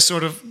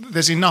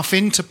there's enough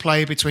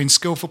interplay between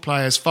skillful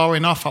players far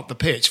enough up the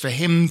pitch for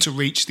him to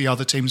reach the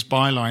other team's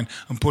byline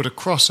and put a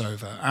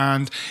crossover.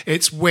 And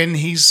it's when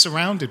he's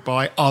surrounded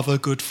by other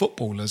good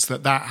footballers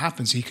that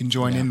happens. He can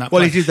join in that.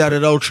 Well, he did that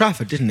at Old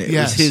Trafford, didn't it?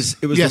 Yes.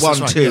 It was the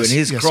 1-2 and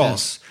his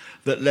cross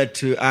that led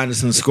to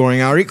Anderson scoring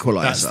our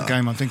equaliser. That's the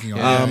game I'm thinking of.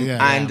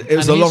 And it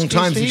was a long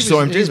time since you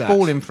saw him do that. His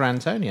ball in for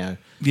Antonio.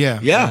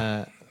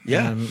 Yeah.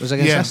 was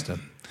against Leicester.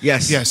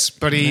 Yes,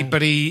 but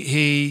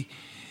he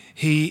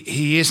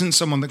isn't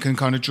someone that can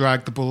kind of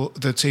drag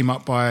the team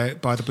up by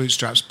the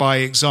bootstraps by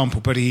example.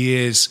 But he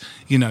is,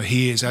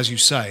 as you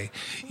say,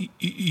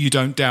 you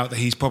don't doubt that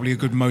he's probably a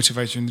good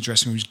motivator in the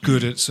dressing room. He's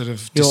good at sort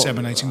of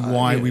disseminating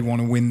why we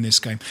want to win this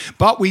game.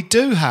 But we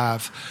do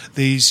have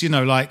these,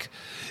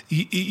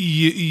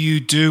 You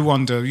do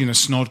wonder,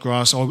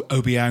 Snodgrass or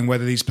Obiang,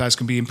 whether these players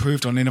can be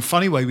improved on. In a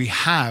funny way, we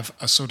have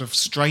a sort of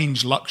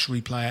strange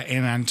luxury player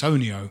in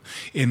Antonio,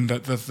 in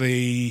that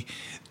the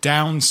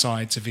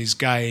downsides of his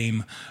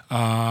game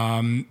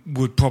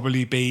would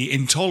probably be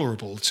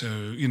intolerable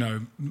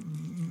to,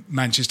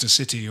 Manchester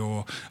City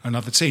or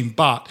another team.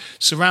 But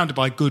surrounded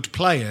by good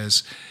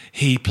players,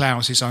 he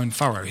ploughs his own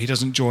furrow. He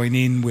doesn't join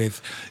in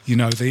with,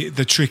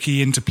 the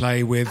tricky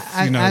interplay with,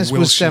 as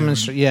was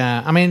demonstrated.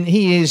 Yeah, I mean,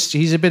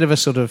 he's a bit of a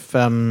sort of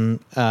kind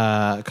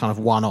of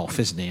one-off,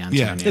 isn't he,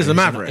 Antonio? Yeah, he's a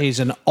maverick. He's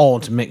an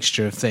odd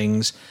mixture of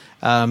things.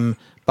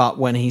 But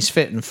when he's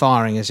fit and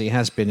firing as he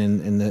has been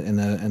in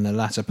the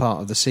latter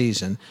part of the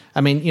season,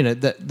 I mean,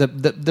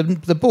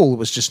 the ball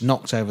was just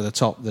knocked over the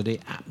top that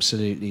it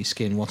absolutely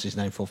skinned what's his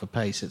name for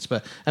Pacers.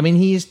 But I mean,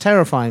 he is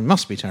terrifying,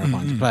 must be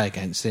terrifying to play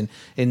against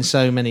in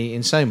so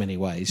many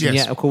ways. Yes. And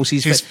yet, of course,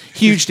 he's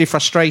hugely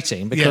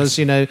frustrating because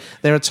there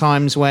are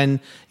times when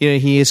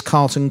he is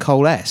Carlton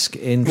Cole-esque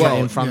in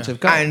front of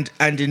goal, and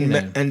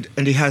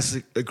he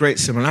has a great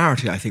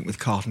similarity, I think, with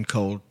Carlton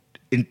Cole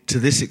to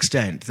this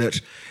extent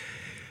that.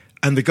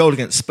 And the goal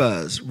against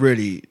Spurs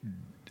really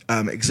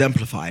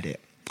exemplified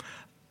it.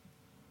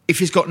 If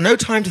he's got no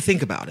time to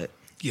think about it,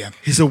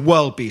 he's a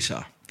world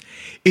beater.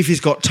 If he's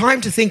got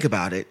time to think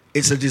about it,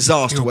 it's a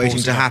disaster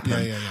waiting to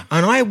happen. Yeah.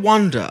 And I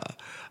wonder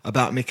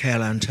about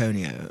Michail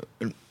Antonio,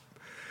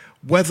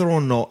 whether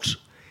or not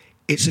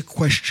it's a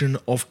question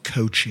of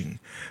coaching.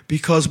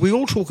 Because we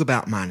all talk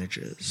about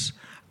managers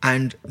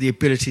and the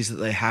abilities that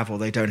they have or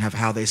they don't have,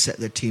 how they set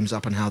their teams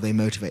up and how they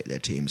motivate their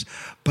teams.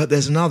 But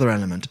there's another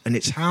element, and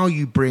it's how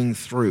you bring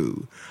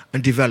through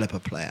and develop a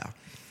player.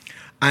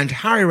 And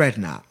Harry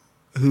Redknapp,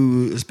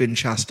 who has been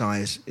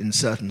chastised in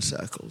certain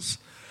circles,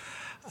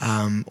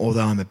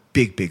 although I'm a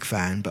big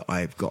fan, but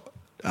I've got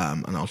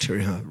an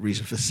ulterior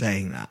reason for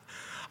saying that.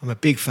 I'm a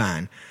big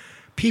fan.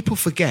 People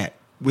forget,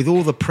 with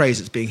all the praise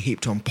that's being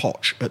heaped on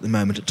Poch at the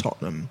moment at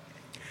Tottenham,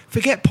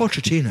 forget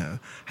Pochettino.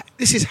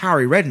 This is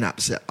Harry Redknapp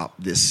set up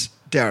this,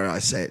 dare I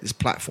say it, this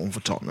platform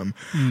for Tottenham.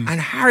 And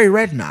Harry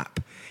Redknapp,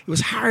 it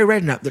was Harry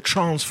Redknapp that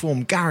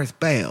transformed Gareth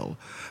Bale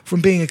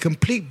from being a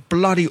complete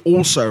bloody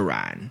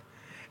also-ran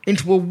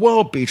into a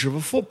world beater of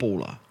a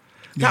footballer.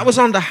 That was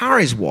under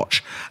Harry's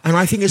watch. And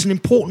I think it's an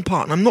important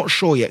part, and I'm not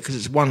sure yet because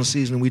it's one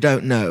season and we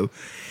don't know,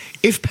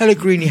 if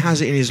Pellegrini has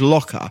it in his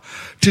locker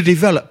to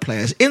develop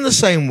players in the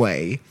same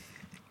way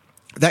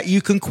that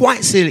you can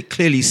quite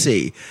clearly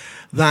see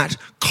that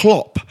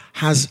Klopp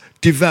has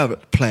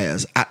developed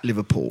players at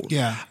Liverpool.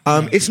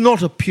 It's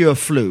not a pure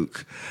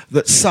fluke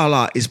that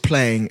Salah is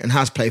playing and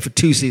has played for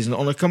 2 seasons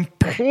on a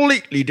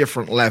completely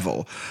different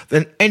level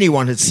than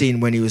anyone had seen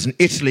when he was in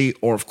Italy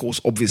or, of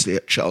course, obviously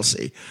at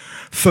Chelsea.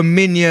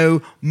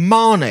 Firmino,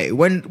 Mane.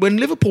 When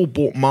Liverpool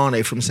bought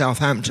Mane from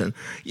Southampton,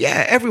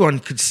 everyone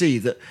could see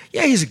that,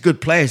 he's a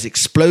good player, he's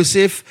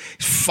explosive,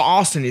 he's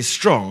fast and he's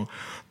strong,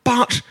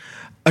 but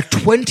a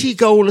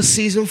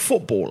 20-goal-a-season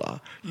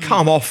footballer,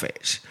 come off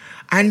it.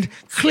 And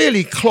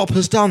clearly Klopp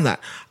has done that.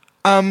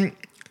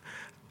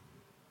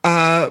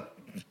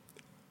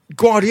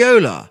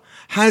 Guardiola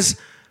has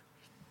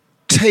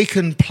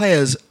taken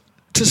players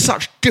to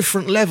such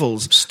different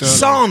levels.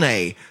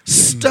 Sane,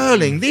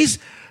 Sterling. These,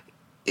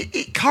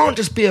 it can't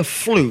just be a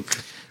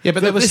fluke. Yeah,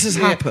 but this has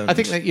happened. I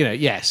think that,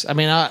 yes. I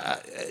mean,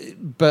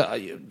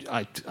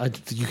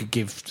 you could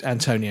give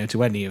Antonio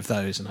to any of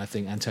those, and I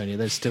think Antonio,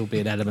 there'd still be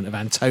an element of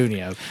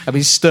Antonio. I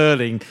mean,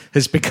 Sterling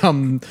has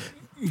become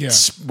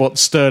what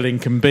Sterling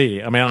can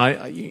be. I mean,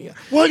 say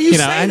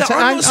that.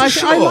 I'm not so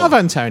sure. I love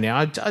Antonio.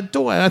 I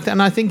adore it,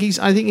 and I think he's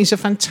a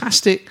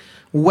fantastic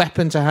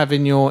weapon to have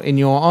in your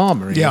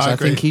armoury. Yeah, I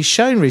agree. think he's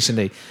shown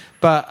recently.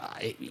 But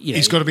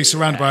he's got to be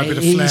surrounded by a bit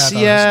of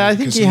flair. I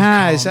think he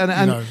has.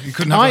 And you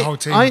couldn't have a whole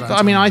team.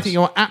 I think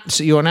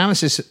your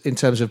analysis in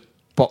terms of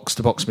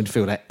box-to-box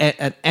midfielder,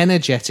 an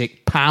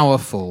energetic,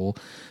 powerful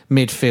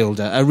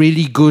midfielder, a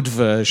really good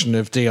version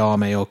of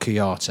Diame or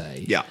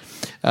Kouyaté. Yeah.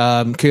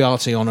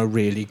 Kouyaté on a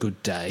really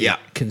good day,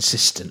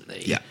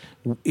 consistently. Yeah.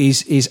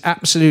 Is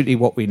absolutely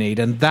what we need,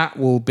 and that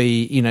will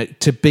be,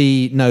 to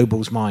be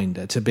Noble's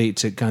minder,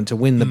 to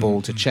win the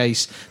ball, to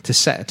chase, to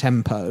set a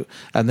tempo,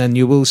 and then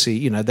you will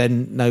see,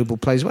 then Noble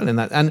plays well in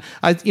that. And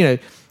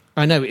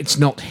I know it's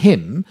not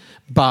him,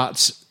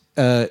 but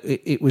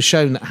it was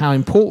shown that how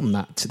important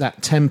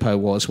that tempo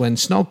was when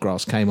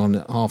Snodgrass came on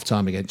at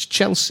half-time against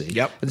Chelsea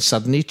and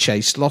suddenly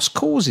chased lost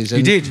causes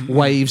and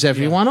waves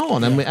everyone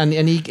on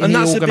and he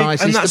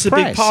organises and that's the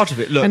press. A big part of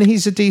it. Look. And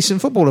he's a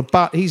decent footballer,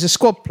 but he's a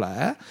squad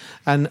player,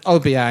 and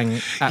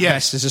Obiang at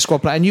best is a squad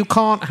player, and you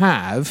can't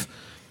have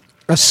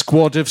a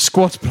squad of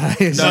squad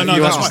players. No,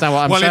 you understand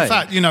what I'm saying. Well, in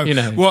fact,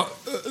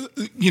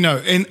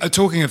 in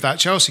talking of that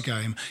Chelsea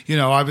game,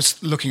 I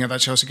was looking at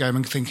that Chelsea game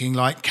and thinking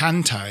like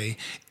Kante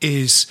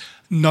is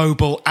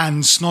Noble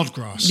and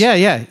Snodgrass.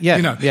 Yeah.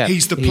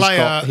 He's the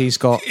player. He's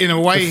got in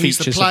a way, he's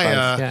the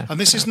player. Yeah. And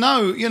this is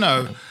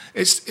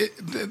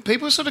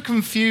people sort of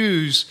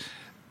confuse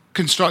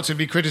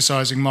constructively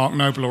criticising Mark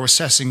Noble or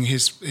assessing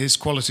his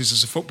qualities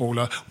as a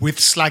footballer with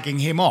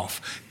slagging him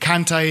off.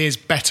 Kante is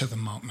better than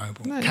Mark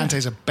Noble. Kante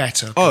is a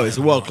better player. He's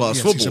a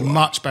world-class footballer. He's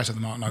much better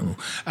than Mark Noble.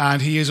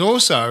 And he is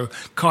also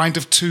kind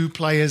of two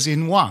players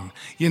in one.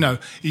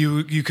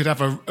 You could have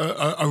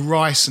a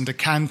Rice and a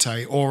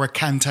Kante, or a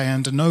Kante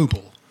and a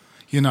Noble.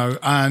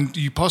 And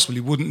you possibly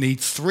wouldn't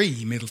need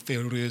three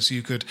midfielders.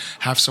 You could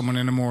have someone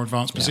in a more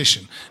advanced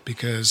position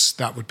because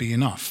that would be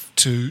enough.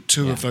 Two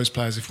of those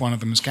players, if one of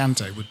them is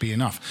Kante, would be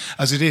enough.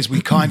 As it is, we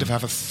kind of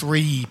have a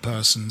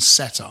three-person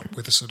setup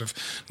with a sort of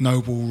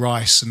Noble,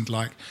 Rice, and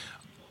like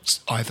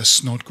either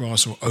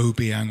Snodgrass or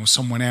Obiang or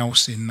someone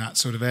else in that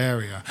sort of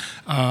area.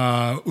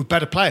 With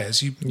better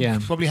players, you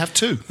probably have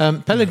two.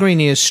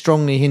 Pellegrini has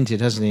strongly hinted,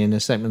 hasn't he, in a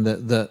statement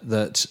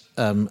that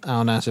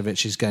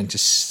Arnautovic is going to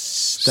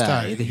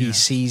stay. That he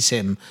sees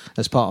him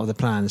as part of the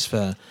plans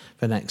for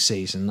next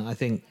season. I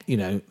think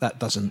that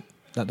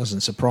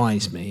doesn't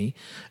surprise me.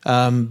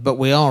 But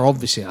we are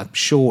obviously, I'm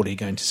surely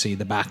going to see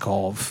the back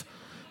of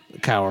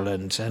Carroll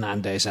and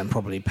Hernandez and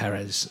probably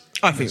Perez.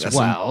 I think as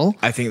well.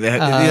 I think they're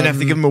going to have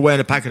to give them away in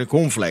a packet of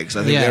cornflakes.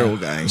 I think they're all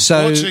going.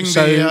 So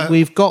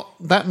we've got.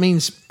 That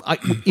means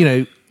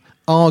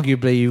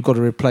arguably you've got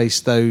to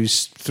replace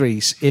those three.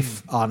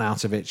 If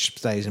Arnautovic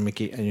stays and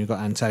you've got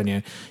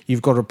Antonio,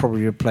 you've got to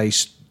probably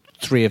replace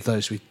three of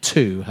those with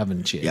two,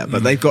 haven't you? Yeah,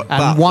 but they've got,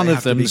 and one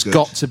of them's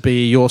got to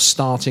be your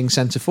starting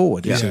centre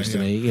forward. It seems to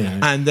me,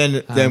 And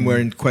then we're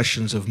in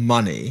questions of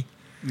money.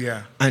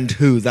 Yeah, and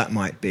who that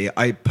might be.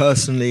 I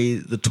personally,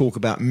 the talk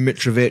about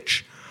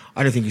Mitrovic,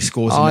 I don't think he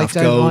scores enough goals.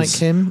 I don't like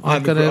him.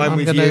 I'm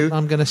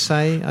going to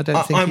say I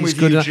don't think he's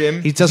good enough.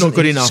 Jim. He doesn't. Not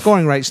good enough. His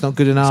scoring rate's not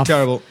good enough. It's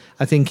terrible.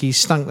 I think he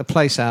stunk the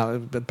place out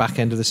at the back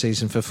end of the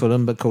season for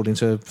Fulham, but according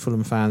to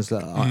Fulham fans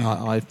that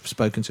I've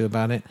spoken to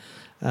about it.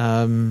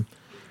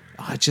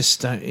 I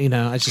just don't.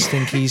 I just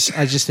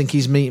think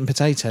he's meat and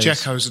potatoes.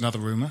 Dzeko's another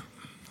rumour.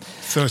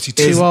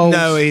 32. Too old.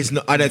 No, he's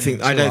not. I don't think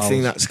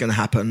that's going to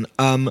happen.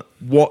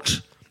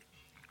 What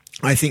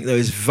I think though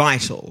is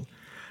vital,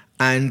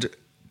 and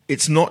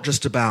it's not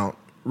just about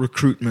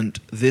recruitment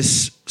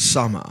this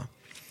summer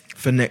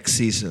for next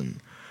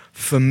season.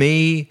 For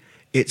me,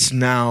 it's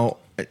now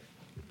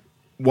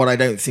what I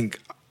don't think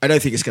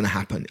it's going to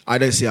happen. I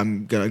don't see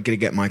I'm going to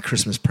get my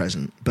Christmas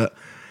present, but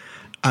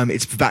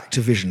it's back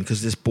to vision,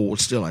 because this board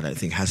still, I don't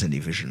think, has any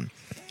vision.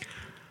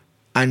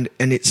 And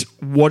it's,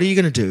 what are you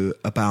going to do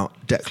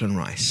about Declan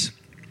Rice?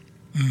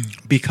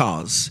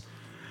 Because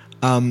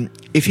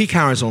if he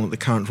carries on at the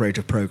current rate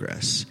of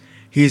progress,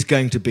 he is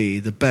going to be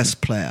the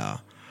best player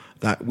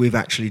that we've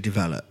actually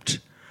developed,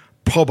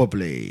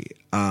 probably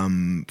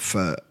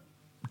for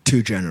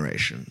 2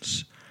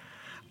 generations.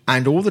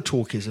 And all the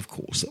talk is, of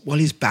course, that, well,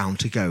 he's bound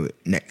to go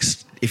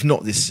next, if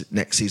not this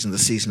next season, the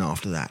season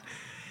after that,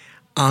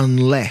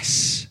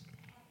 unless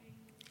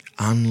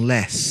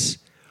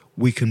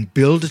we can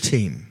build a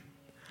team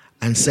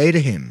and say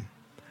to him,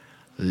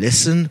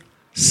 listen,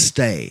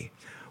 stay.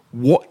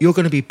 What you're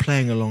going to be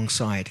playing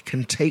alongside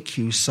can take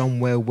you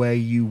somewhere where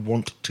you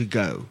want to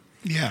go.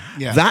 Yeah.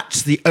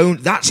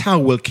 That's how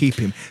we'll keep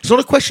him. It's not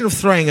a question of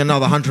throwing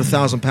another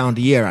 £100,000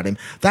 a year at him.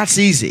 That's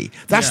easy.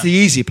 That's the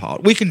easy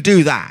part. We can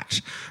do that.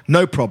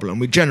 No problem.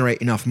 We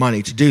generate enough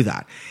money to do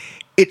that.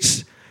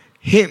 It's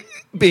him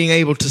being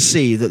able to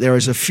see that there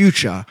is a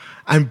future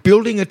and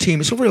building a team.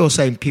 It's not really all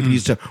saying people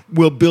used to,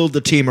 we'll build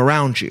the team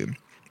around you.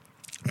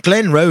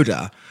 Glenn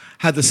Roeder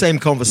had the same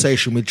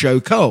conversation with Joe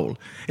Cole,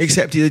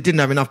 except he didn't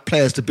have enough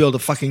players to build a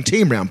fucking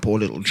team around poor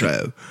little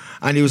Joe,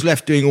 and he was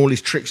left doing all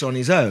his tricks on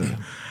his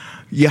own.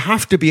 You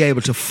have to be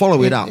able to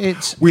follow it up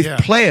with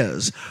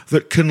players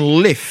that can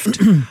lift,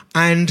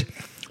 and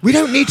we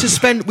don't need to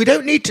spend. We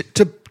don't need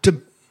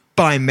to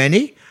buy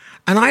many.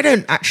 And I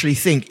don't actually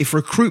think if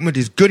recruitment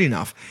is good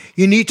enough,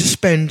 you need to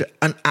spend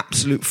an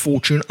absolute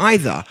fortune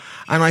either.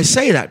 And I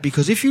say that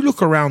because if you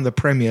look around the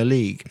Premier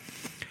League,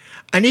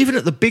 and even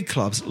at the big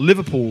clubs,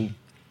 Liverpool,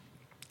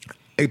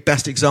 a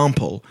best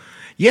example,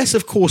 yes,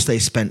 of course they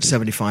spent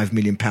 £75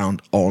 million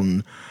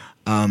on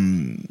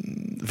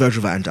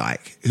Virgil van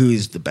Dijk, who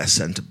is the best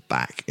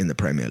centre-back in the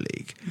Premier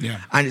League. Yeah.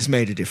 And it's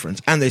made a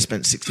difference. And they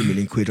spent 60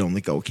 million quid on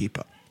the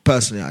goalkeeper.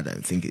 Personally, I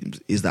don't think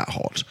it is that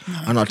hot.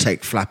 No. And I'll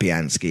take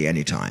Fabianski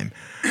anytime.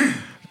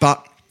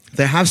 But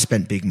they have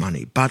spent big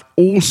money. But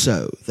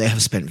also, they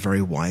have spent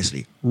very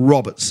wisely.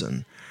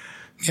 Robertson.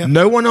 Yep.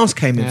 No one else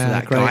came in for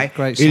that guy.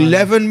 Great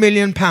 £11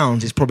 million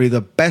is probably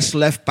the best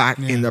left-back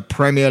in the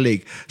Premier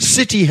League.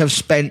 City have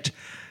spent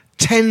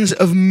tens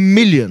of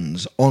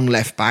millions on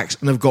left-backs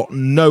and have got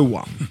no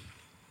one.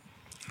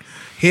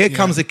 Here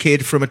comes a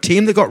kid from a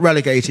team that got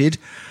relegated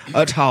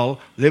at Hull.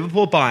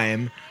 Liverpool buy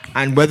him.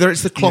 And whether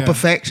it's the Klopp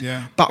effect,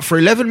 but for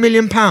 £11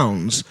 million,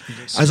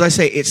 as I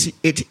say,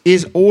 it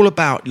is all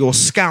about your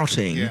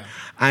scouting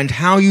and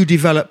how you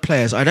develop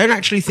players. I don't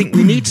actually think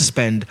we need to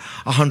spend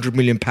 £100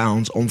 million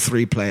on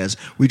 3 players.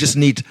 We just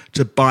need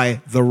to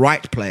buy the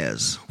right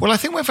players. Well, I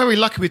think we're very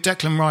lucky with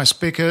Declan Rice,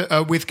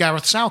 with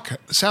Gareth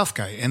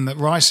Southgate, in that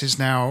Rice is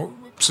now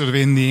sort of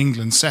in the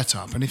England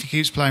setup, and if he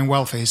keeps playing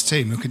well for his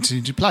team, he'll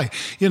continue to play.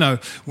 You know,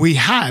 we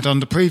had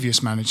under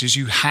previous managers,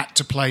 you had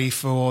to play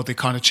for the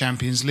kind of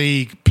Champions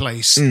League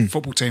place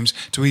football teams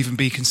to even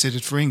be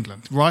considered for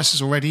England. Rice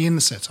is already in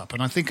the setup,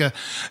 and I think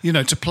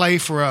to play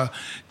for a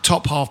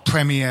top half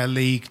Premier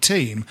League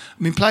team,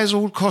 I mean, players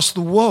all across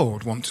the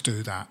world want to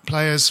do that.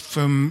 Players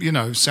from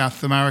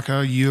South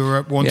America,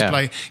 Europe want to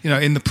play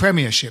in the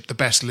Premiership, the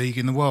best league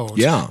in the world,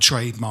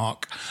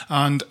 trademark,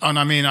 and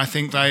I mean, I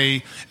think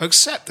they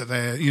accept that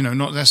they're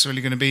not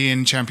necessarily going to be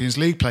in Champions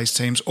League place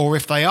teams, or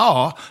if they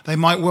are, they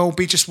might well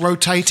be just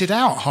rotated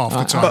out half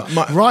the time.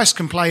 But Rice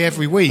can play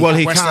every week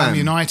at West Ham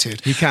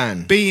United. He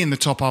can be in the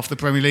top half of the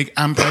Premier League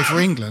and play for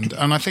England,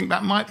 and I think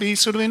that might be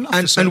sort of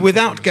enough. And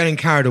without getting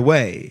carried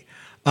away,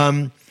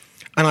 and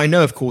I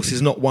know, of course,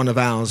 he's not one of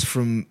ours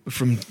from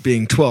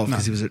being 12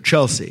 because he was at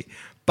Chelsea,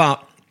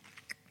 but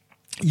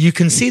you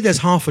can see there's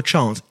half a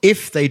chance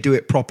if they do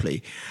it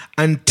properly.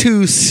 And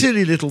 2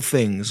 silly little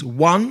things.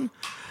 One,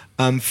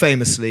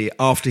 famously,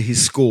 after he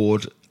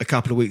scored a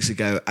couple of weeks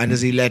ago, and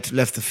as he left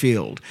the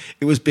field,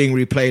 it was being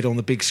replayed on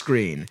the big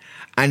screen,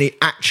 and he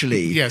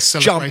actually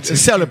jumped and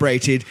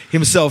celebrated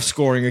himself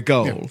scoring a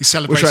goal,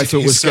 which I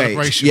thought was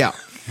great. Yeah.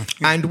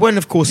 And when,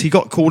 of course, he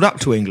got called up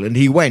to England,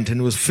 he went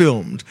and was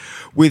filmed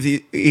with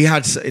he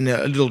had in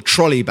a little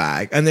trolley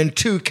bag, and then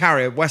 2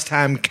 West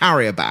Ham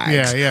carrier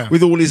bags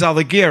with all his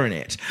other gear in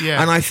it.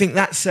 Yeah. And I think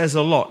that says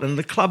a lot, and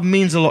the club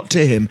means a lot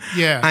to him.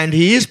 Yeah. And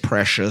he is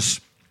precious.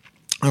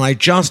 And I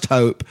just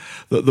hope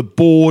that the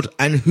board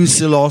and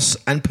Husilos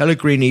and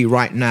Pellegrini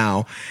right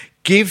now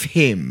give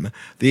him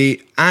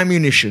the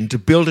ammunition to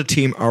build a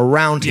team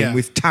around him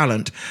with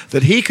talent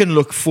that he can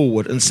look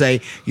forward and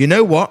say, you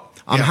know what,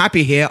 I'm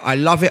happy here, I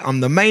love it,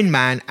 I'm the main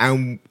man,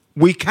 and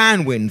we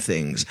can win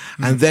things,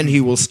 and then he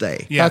will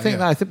stay. Yeah, I think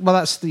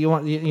that's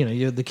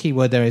the key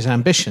word there is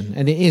ambition,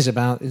 and it's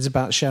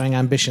about showing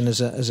ambition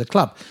as a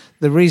club.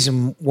 The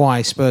reason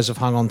why Spurs have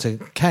hung on to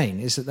Kane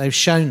is that they've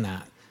shown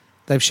that.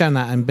 They've shown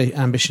that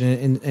ambition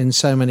in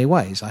so many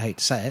ways. I hate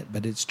to say it,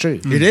 but it's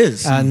true. It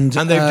is, and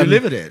they've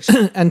delivered it.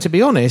 And to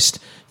be honest,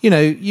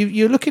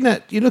 you're looking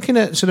at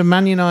sort of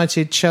Man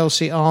United,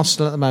 Chelsea,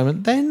 Arsenal at the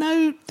moment.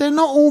 They're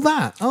not all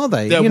that, are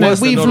they?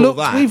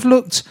 We've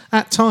looked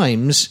at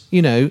times,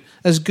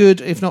 as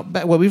good, if not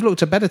better. Well, we've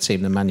looked a better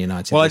team than Man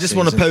United. Well, I just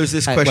want to pose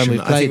this question.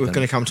 I think we're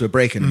going to come to a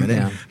break in a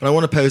minute, but I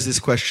want to pose this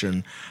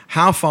question: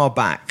 how far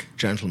back,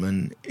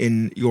 gentlemen,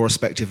 in your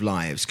respective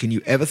lives, can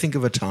you ever think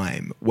of a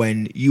time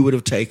when you would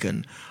have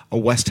taken a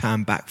West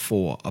Ham back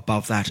 4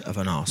 above that of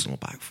an Arsenal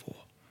back 4?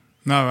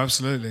 No,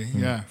 absolutely,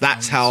 yeah. That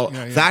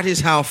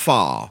is how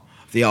far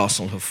the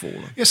Arsenal have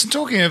fallen. Yes, and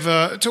talking of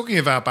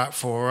our back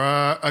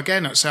 4,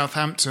 again at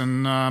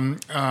Southampton,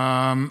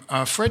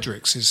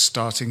 Fredericks is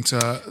starting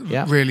to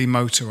really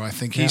motor, I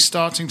think. He's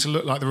starting to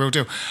look like the real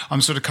deal.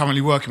 I'm sort of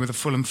currently working with a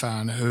Fulham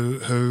fan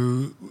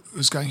who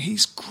was going,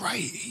 he's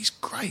great.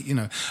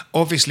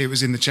 Obviously it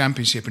was in the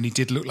Championship, and he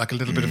did look like a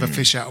little bit of a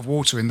fish out of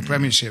water in the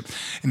Premiership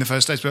in the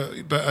first stage.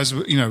 But as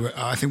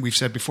I think we've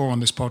said before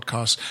on this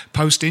podcast,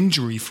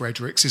 post-injury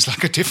Fredericks is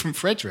like a different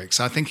Fredericks.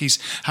 I think he's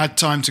had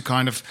time to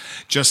kind of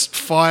just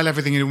file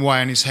everything away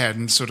in his head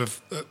and sort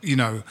of,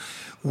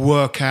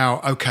 work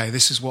out, okay,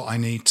 this is what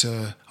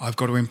I've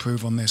got to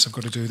improve on this, I've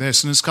got to do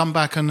this, and has come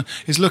back and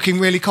is looking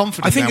really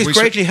confident. I think it's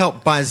greatly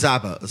helped by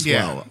Zaba as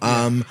well.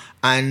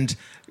 And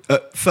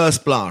at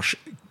first blush,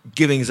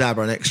 giving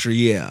Zaba an extra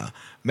year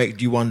makes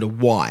you wonder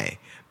why.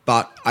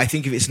 But I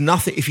think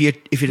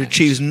if it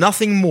achieves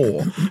nothing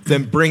more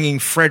than bringing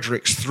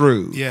Fredericks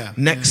through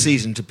next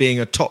season to being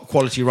a top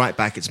quality right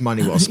back, it's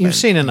money well spent. You've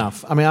seen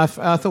enough. I mean, I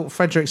thought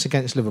Fredericks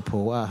against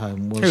Liverpool at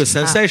home was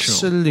sensational,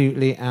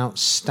 absolutely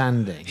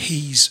outstanding.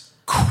 He's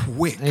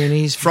quick, and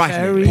he's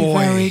very,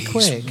 very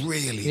quick. He's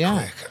really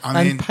quick.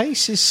 And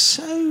pace is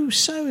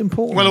so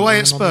important. Well, away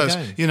at Spurs,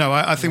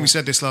 I think we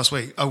said this last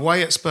week.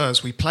 Away at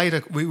Spurs, we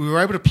were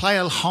able to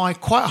play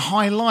quite a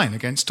high line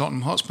against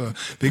Tottenham Hotspur,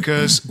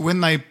 because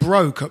when they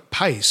broke at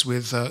pace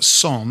with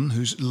Son,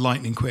 who's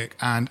lightning quick,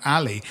 and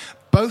Ali,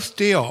 both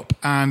Diop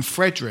and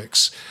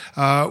Fredericks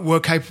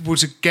were capable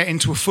to get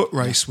into a foot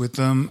race with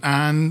them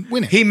and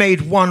win it. He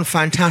made one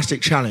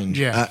fantastic challenge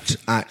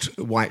at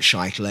White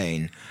Shite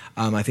Lane.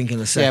 I think in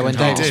the second when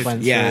half. Davis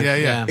went through.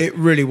 It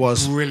really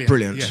was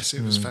brilliant. Yes,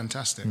 it was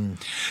fantastic.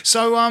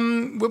 So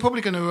we're probably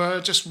going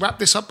to just wrap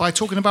this up by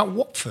talking about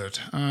Watford.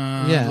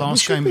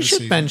 Last game of the season.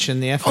 We should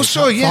mention the FA Cup. Oh,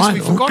 sorry, yes, we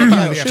forgot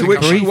about the FA Cup. To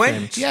which you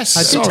went? Yes,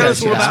 I did tell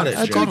us all about it.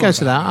 I did go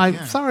to that. I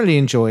thoroughly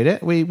enjoyed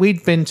it.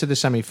 We'd been to the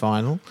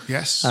semi-final.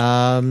 Yes.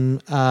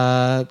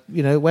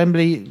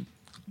 Wembley,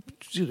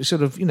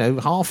 sort of,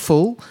 half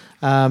full.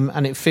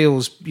 And it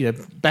feels,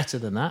 better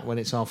than that when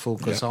it's half full,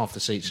 because half the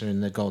seats are in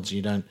the gods.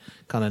 You don't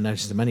kind of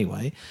notice them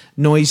anyway.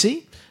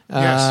 Noisy,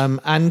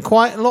 and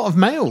quite a lot of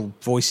male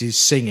voices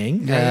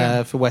singing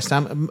for West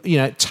Ham.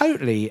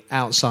 Totally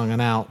outsung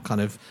and out kind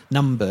of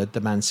numbered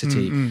the Man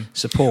City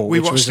support. We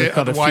which watched was it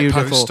at the White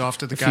Post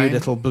after the game. A few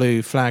little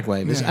blue flag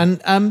wavers.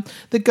 And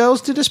the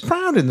girls did us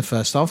proud in the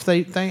first half.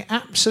 They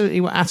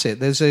absolutely were at it.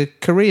 There's a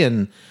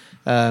Korean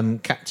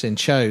Captain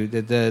Cho,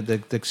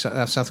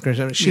 the South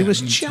Korean, she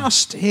was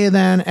just here,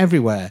 there, and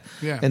everywhere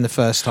in the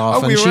first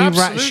half, and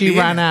she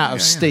ran out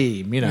of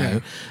steam,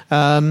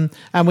 and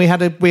we had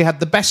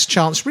the best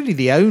chance, really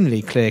the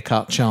only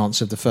clear-cut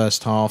chance of the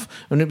first half,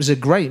 and it was a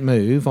great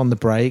move on the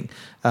break.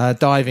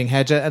 Diving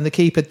header, and the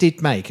keeper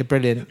did make a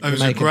brilliant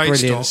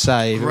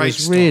save. It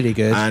was really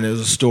good, and it was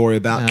a story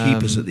about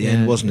keepers at the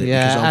end, wasn't it?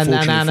 Yeah, and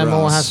Anna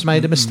Moore has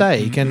made a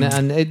mistake, and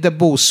the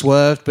ball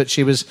swerved, but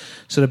she was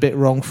sort of a bit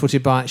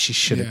wrong-footed by it. She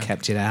should have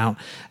kept it out.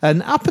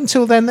 And up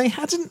until then,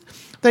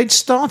 they'd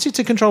started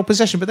to control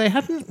possession, but they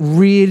hadn't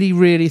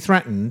really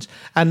threatened.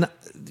 And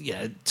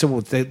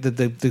towards they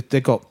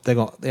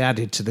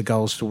added to the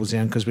goals towards the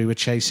end because we were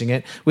chasing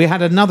it. We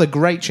had another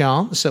great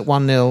chance at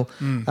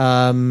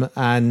 1-0,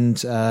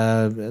 and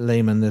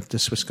Lehmann, the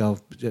Swiss goal,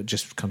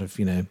 just kind of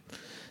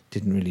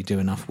didn't really do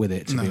enough with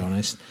it, to be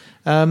honest.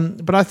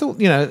 But I thought,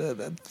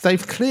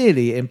 they've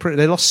clearly improved.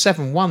 They lost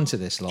 7-1 to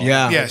this lot.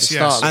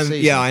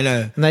 I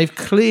know. And they've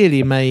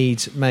clearly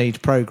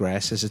made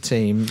progress as a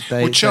team.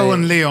 Cho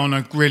and Leon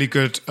are really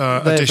good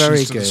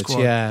additions to the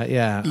squad.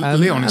 Yeah.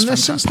 Leon is and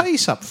there's fantastic. some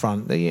pace up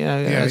front.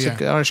 There's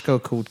an Irish girl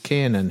called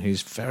Kiernan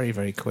who's very,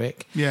 very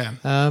quick. Yeah.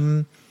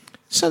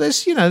 So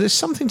there's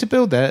something to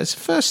build there. It's the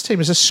first team.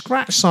 It's a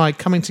scratch side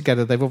coming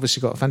together. They've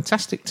obviously got a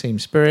fantastic team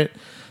spirit.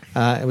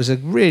 It was a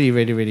really,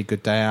 really, really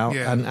good day out,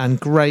 and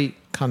great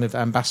kind of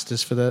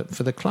ambassadors for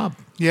the club.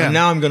 Yeah. And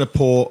now I'm going to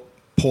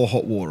pour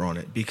hot water on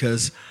it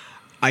because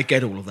I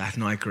get all of that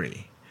and I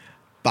agree.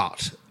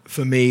 But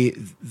for me,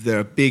 there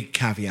are a big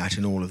caveat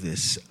in all of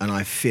this, and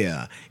I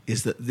fear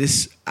is that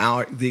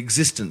the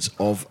existence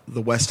of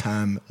the West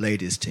Ham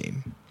ladies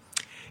team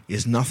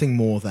is nothing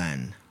more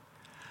than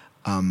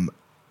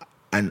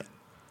an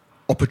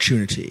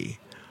opportunity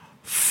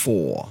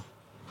for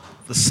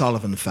the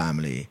Sullivan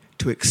family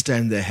to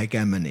extend their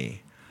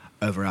hegemony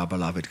over our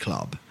beloved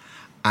club.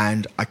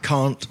 And I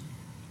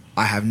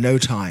have no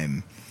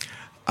time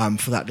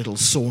for that little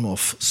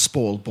sawn-off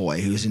spoiled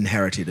boy who's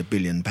inherited £1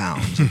 billion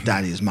of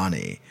daddy's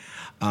money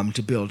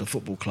to build a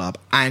football club.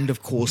 And,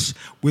 of course,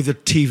 with a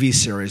TV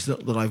series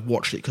that I've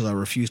watched it because I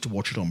refuse to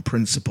watch it on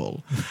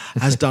principle,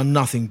 has done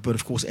nothing but,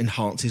 of course,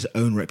 enhance his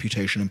own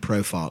reputation and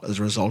profile as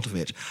a result of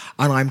it.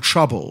 And I'm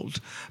troubled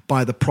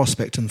by the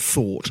prospect and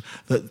thought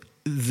that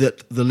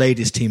the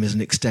ladies' team is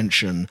an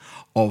extension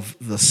of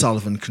the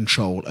Sullivan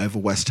control over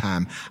West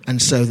Ham,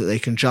 and so that they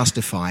can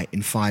justify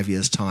in 5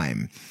 years'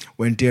 time,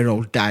 when dear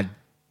old Dad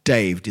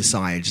Dave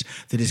decides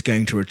that he's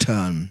going to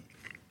return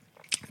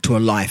to a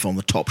life on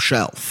the top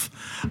shelf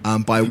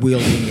by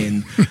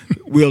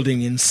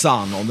wielding in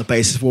Son on the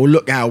basis, well,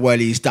 look how well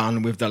he's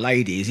done with the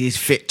ladies. He's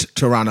fit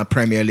to run a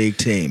Premier League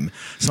team.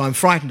 So I'm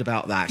frightened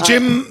about that.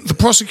 Jim, the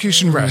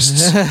prosecution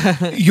rests.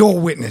 Your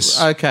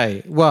witness.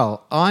 Okay,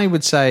 well, I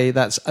would say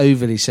that's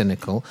overly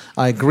cynical.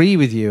 I agree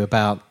with you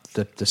about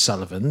the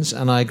Sullivans,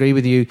 and I agree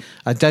with you.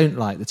 I don't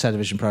like the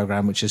television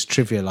programme, which has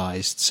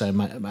trivialised so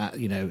much,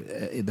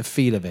 the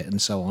feel of it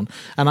and so on.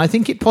 And I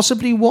think it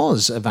possibly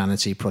was a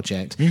vanity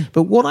project.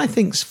 But what I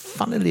think's,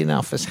 funnily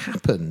enough, has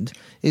happened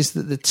is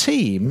that the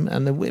team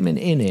and the women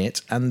in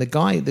it and the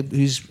guy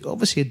who's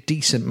obviously a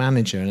decent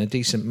manager and a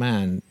decent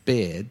man,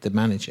 Beard, the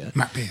manager,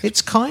 Matt Beard,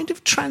 it's kind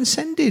of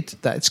transcended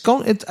that. It's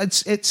gone.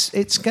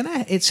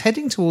 It's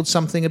heading towards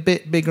something a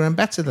bit bigger and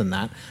better than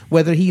that,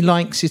 whether he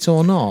likes it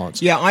or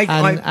not. Yeah, I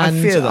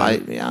fear that. I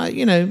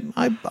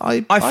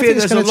fear think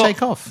it's going to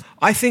take off.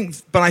 I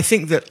think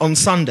that on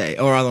Sunday,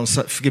 or rather, on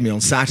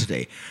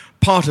Saturday,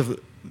 part of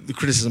the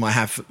criticism I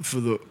have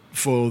for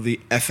the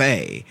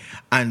FA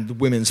and the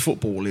women's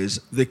football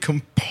is the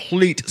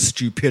complete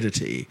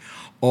stupidity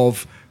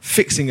of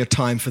fixing a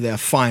time for their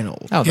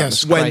final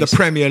when the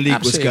Premier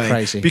League was going.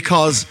 Crazy.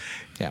 Because,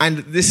 and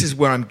this is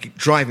where I'm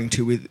driving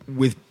to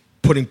with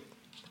putting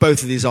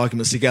both of these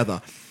arguments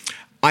together.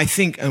 I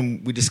think,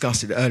 and we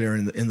discussed it earlier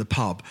in the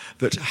pub,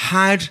 that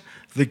had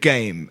the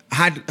game,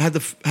 had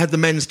the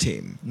men's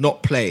team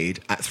not played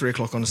at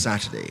 3:00 on a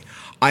Saturday,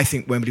 I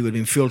think Wembley would have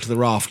been filled to the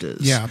rafters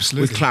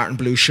with claret and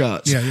blue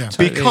shirts.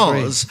 Totally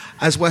because agree.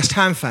 As West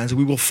Ham fans,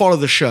 we will follow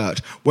the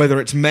shirt,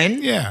 whether it's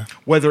men,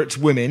 whether it's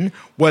women,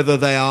 whether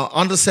they are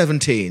under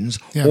 17s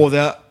or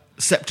they're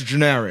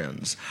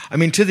septuagenarians. I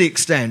mean, to the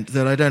extent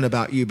that, I don't know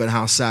about you, but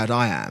how sad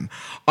I am,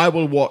 I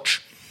will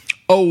watch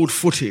old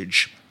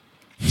footage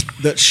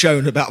that's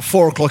shown about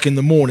 4:00 in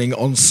the morning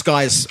on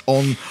Sky's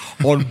on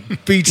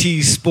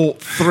BT Sport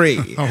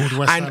 3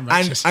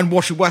 and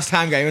watch a West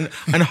Ham game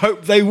and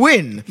hope they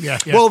win.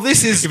 Well,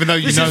 this is even though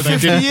this is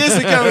 50 years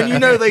ago and you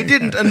know they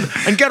didn't,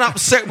 and get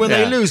upset when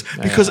they lose,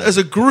 because as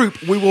a group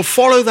we will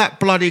follow that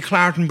bloody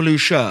claret and blue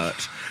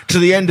shirt to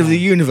the end of the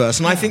universe.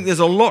 And I think there's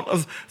a lot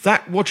of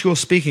that, what you're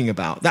speaking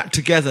about, that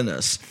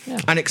togetherness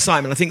and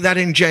excitement. I think that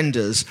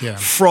engenders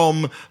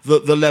from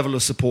the level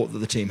of support that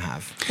the team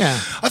have. Yeah,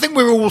 I think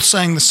we're all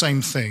saying the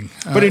same thing,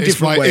 but in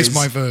different ways. Is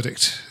my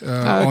verdict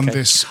on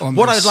this.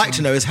 What I'd like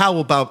to know is how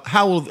will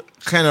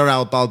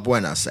General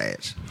Balbuena say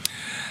it?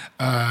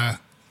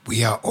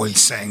 We are all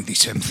saying the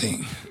same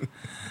thing.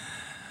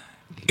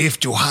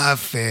 If you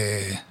have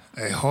a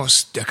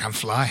horse that can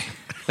fly,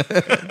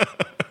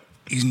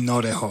 he's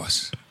not a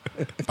horse.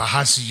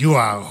 Perhaps you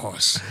are a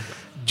horse.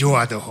 You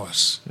are the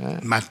horse,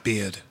 Matt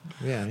Beard.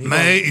 Yeah,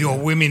 may your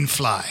women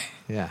fly.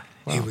 Yeah,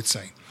 he would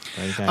say.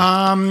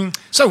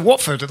 So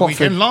Watford at the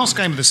weekend, last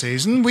game of the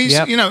season.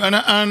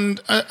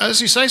 And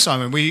as you say,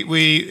 Simon,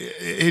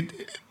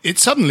 it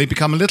suddenly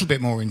become a little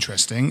bit more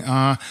interesting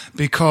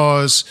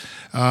because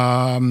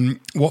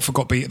Watford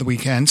got beat at the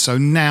weekend, so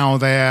now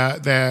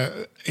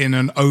they're in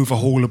an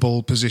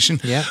overhaulable position.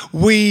 Yeah.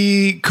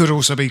 We could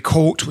also be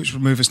caught, which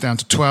would move us down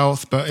to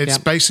 12th, but it's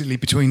basically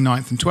between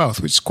 9th and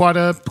 12th, which is quite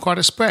a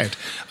spread.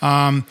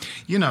 Well,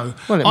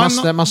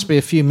 there must be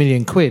a few £1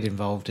 million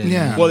involved in.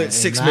 Yeah. Well,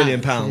 it's £6 million.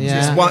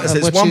 Yeah.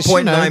 It's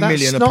 1.9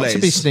 million a not place. To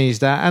be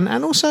sneezed at,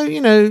 and also,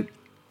 it'd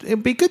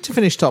be good to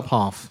finish top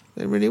half.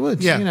 It really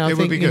would. Yeah, it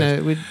would be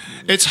good.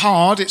 It's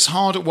hard. It's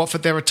hard at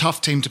Watford. They're a tough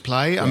team to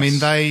play. Yes.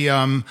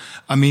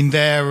 I mean,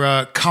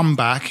 their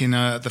comeback in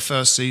the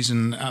first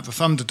season at the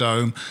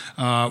Thunderdome,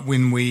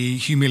 when we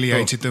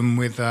humiliated them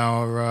with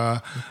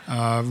our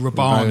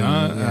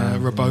Rabona,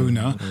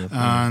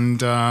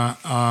 and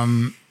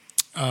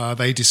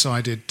they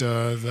decided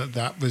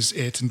that was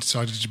it, and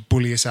decided to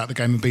bully us out the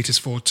game and beat us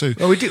 4-2.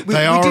 Well, we did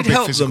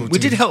help them. We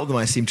did help them,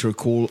 I seem to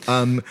recall,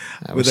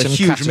 with a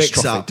huge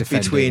mix-up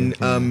between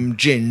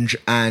Ginge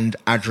and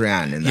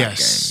Adrian in that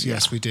game.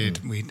 Yes, we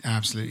did. We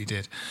absolutely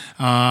did.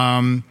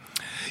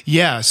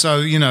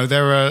 So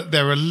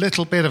they're a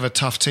little bit of a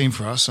tough team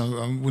for us. I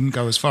wouldn't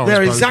go as far.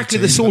 They're exactly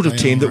the sort of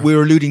team that we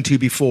were alluding to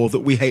before that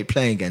we hate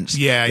playing against.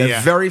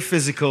 They're very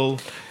physical.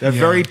 They're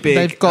very big.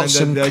 They've got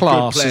some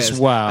class as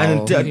well.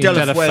 And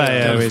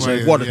Delafeu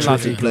is what a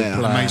terrific player.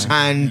 Amazing.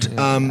 And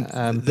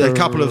the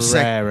couple of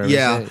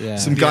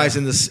some guys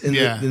in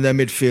their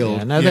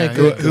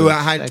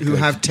midfield who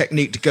have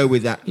technique to go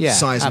with that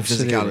size and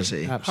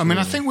physicality. Absolutely. I mean,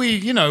 I think we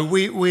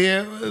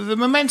the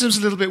momentum's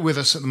a little bit with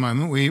us at the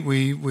moment.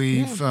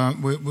 We're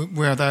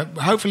there.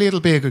 Hopefully it'll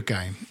be a good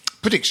game.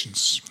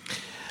 Predictions?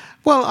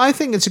 Well, I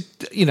think it's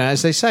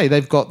as they say,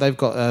 they've got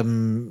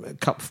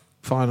cup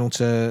final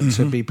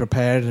to be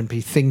prepared and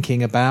be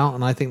thinking about,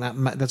 and I think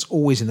that's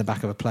always in the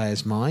back of a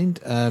player's mind.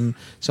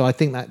 So I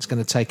think that's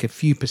going to take a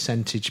few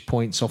percentage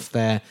points off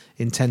their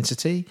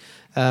intensity.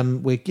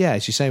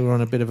 As you say, we're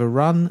on a bit of a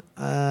run.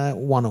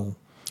 1-1.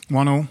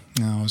 1-1.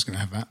 No, I was going to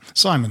have that.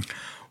 Simon?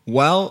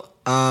 Well,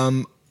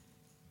 I'm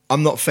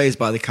not fazed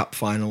by the cup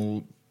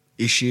final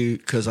issue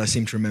because I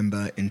seem to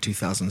remember in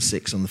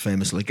 2006 on the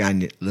famous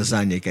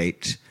Lasagna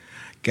Gate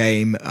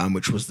game,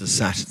 which was the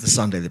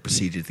Sunday that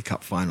preceded the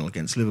cup final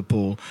against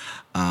Liverpool,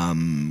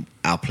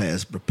 our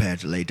players prepared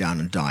to lay down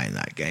and die in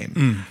that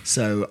game.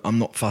 So I'm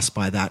not fussed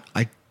by that.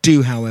 I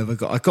do, however,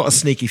 I've got a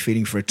sneaky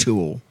feeling for a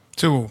 2-2.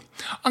 2-2.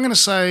 I'm going to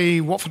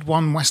say Watford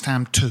 1, West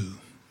Ham 2.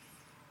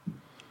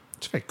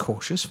 It's very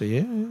cautious for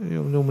you.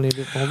 You're normally a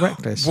bit more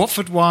reckless.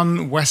 Watford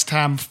 1, West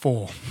Ham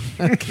 4.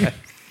 Okay.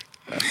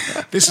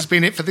 This has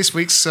been it for this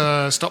week's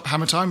Stop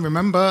Hammer Time.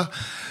 Remember,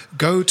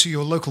 go to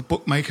your local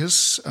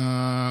bookmakers,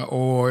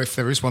 or if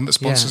there is one that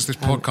sponsors this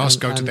podcast,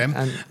 go to them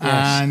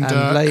and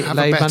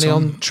lay money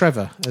on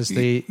Trevor as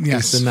the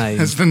name.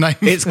 As the name.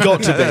 It's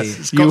got to be.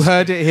 You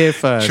heard it here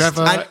first.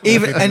 Trevor,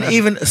 and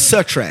even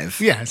Sir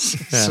Trev. Yes,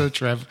 Sir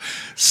Trev.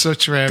 Sir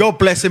Trev. God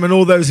bless him and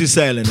all those who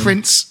sail in him.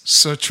 Prince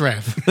Sir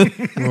Trev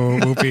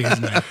will be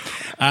his name.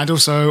 And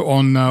also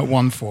on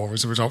 1-4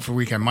 as a result for the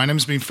weekend. My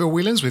name's been Phil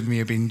Whelans. With me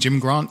have been Jim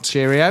Grant.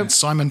 Cheerio. And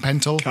Simon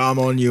Pentle. Come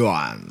on, you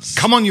irons.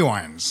 Come on, you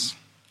irons.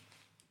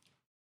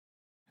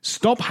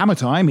 Stop Hammer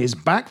Time is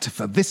backed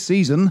for this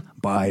season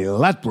by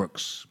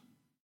Ladbrokes.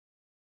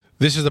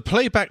 This is a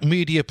Playback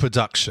Media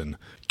production.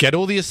 Get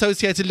all the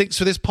associated links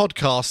for this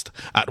podcast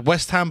at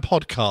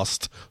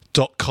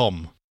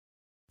westhampodcast.com.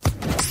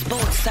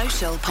 Sports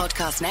Social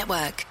Podcast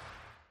Network.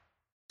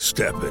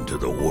 Step into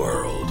the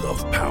world of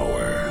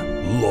power,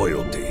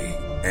 loyalty,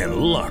 and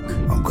luck.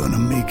 I'm going to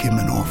make him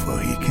an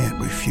offer he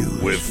can't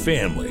refuse. With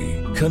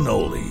family,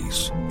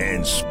 cannolis,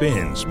 and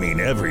spins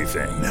mean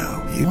everything.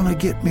 Now, you want to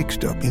get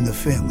mixed up in the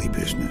family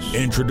business.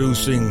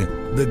 Introducing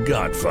The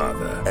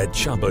Godfather at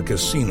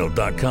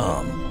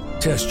ChumbaCasino.com.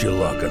 Test your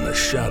luck in the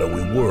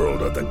shadowy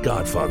world of The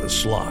Godfather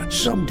slot.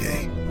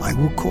 Someday, I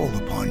will call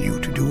upon you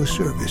to do a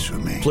service for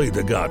me. Play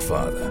The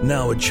Godfather,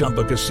 now at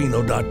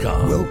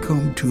ChumbaCasino.com.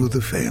 Welcome to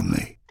the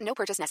family. No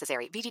purchase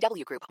necessary.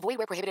 VGW Group. Void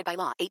where prohibited by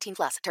law.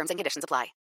 18+. Terms and conditions apply.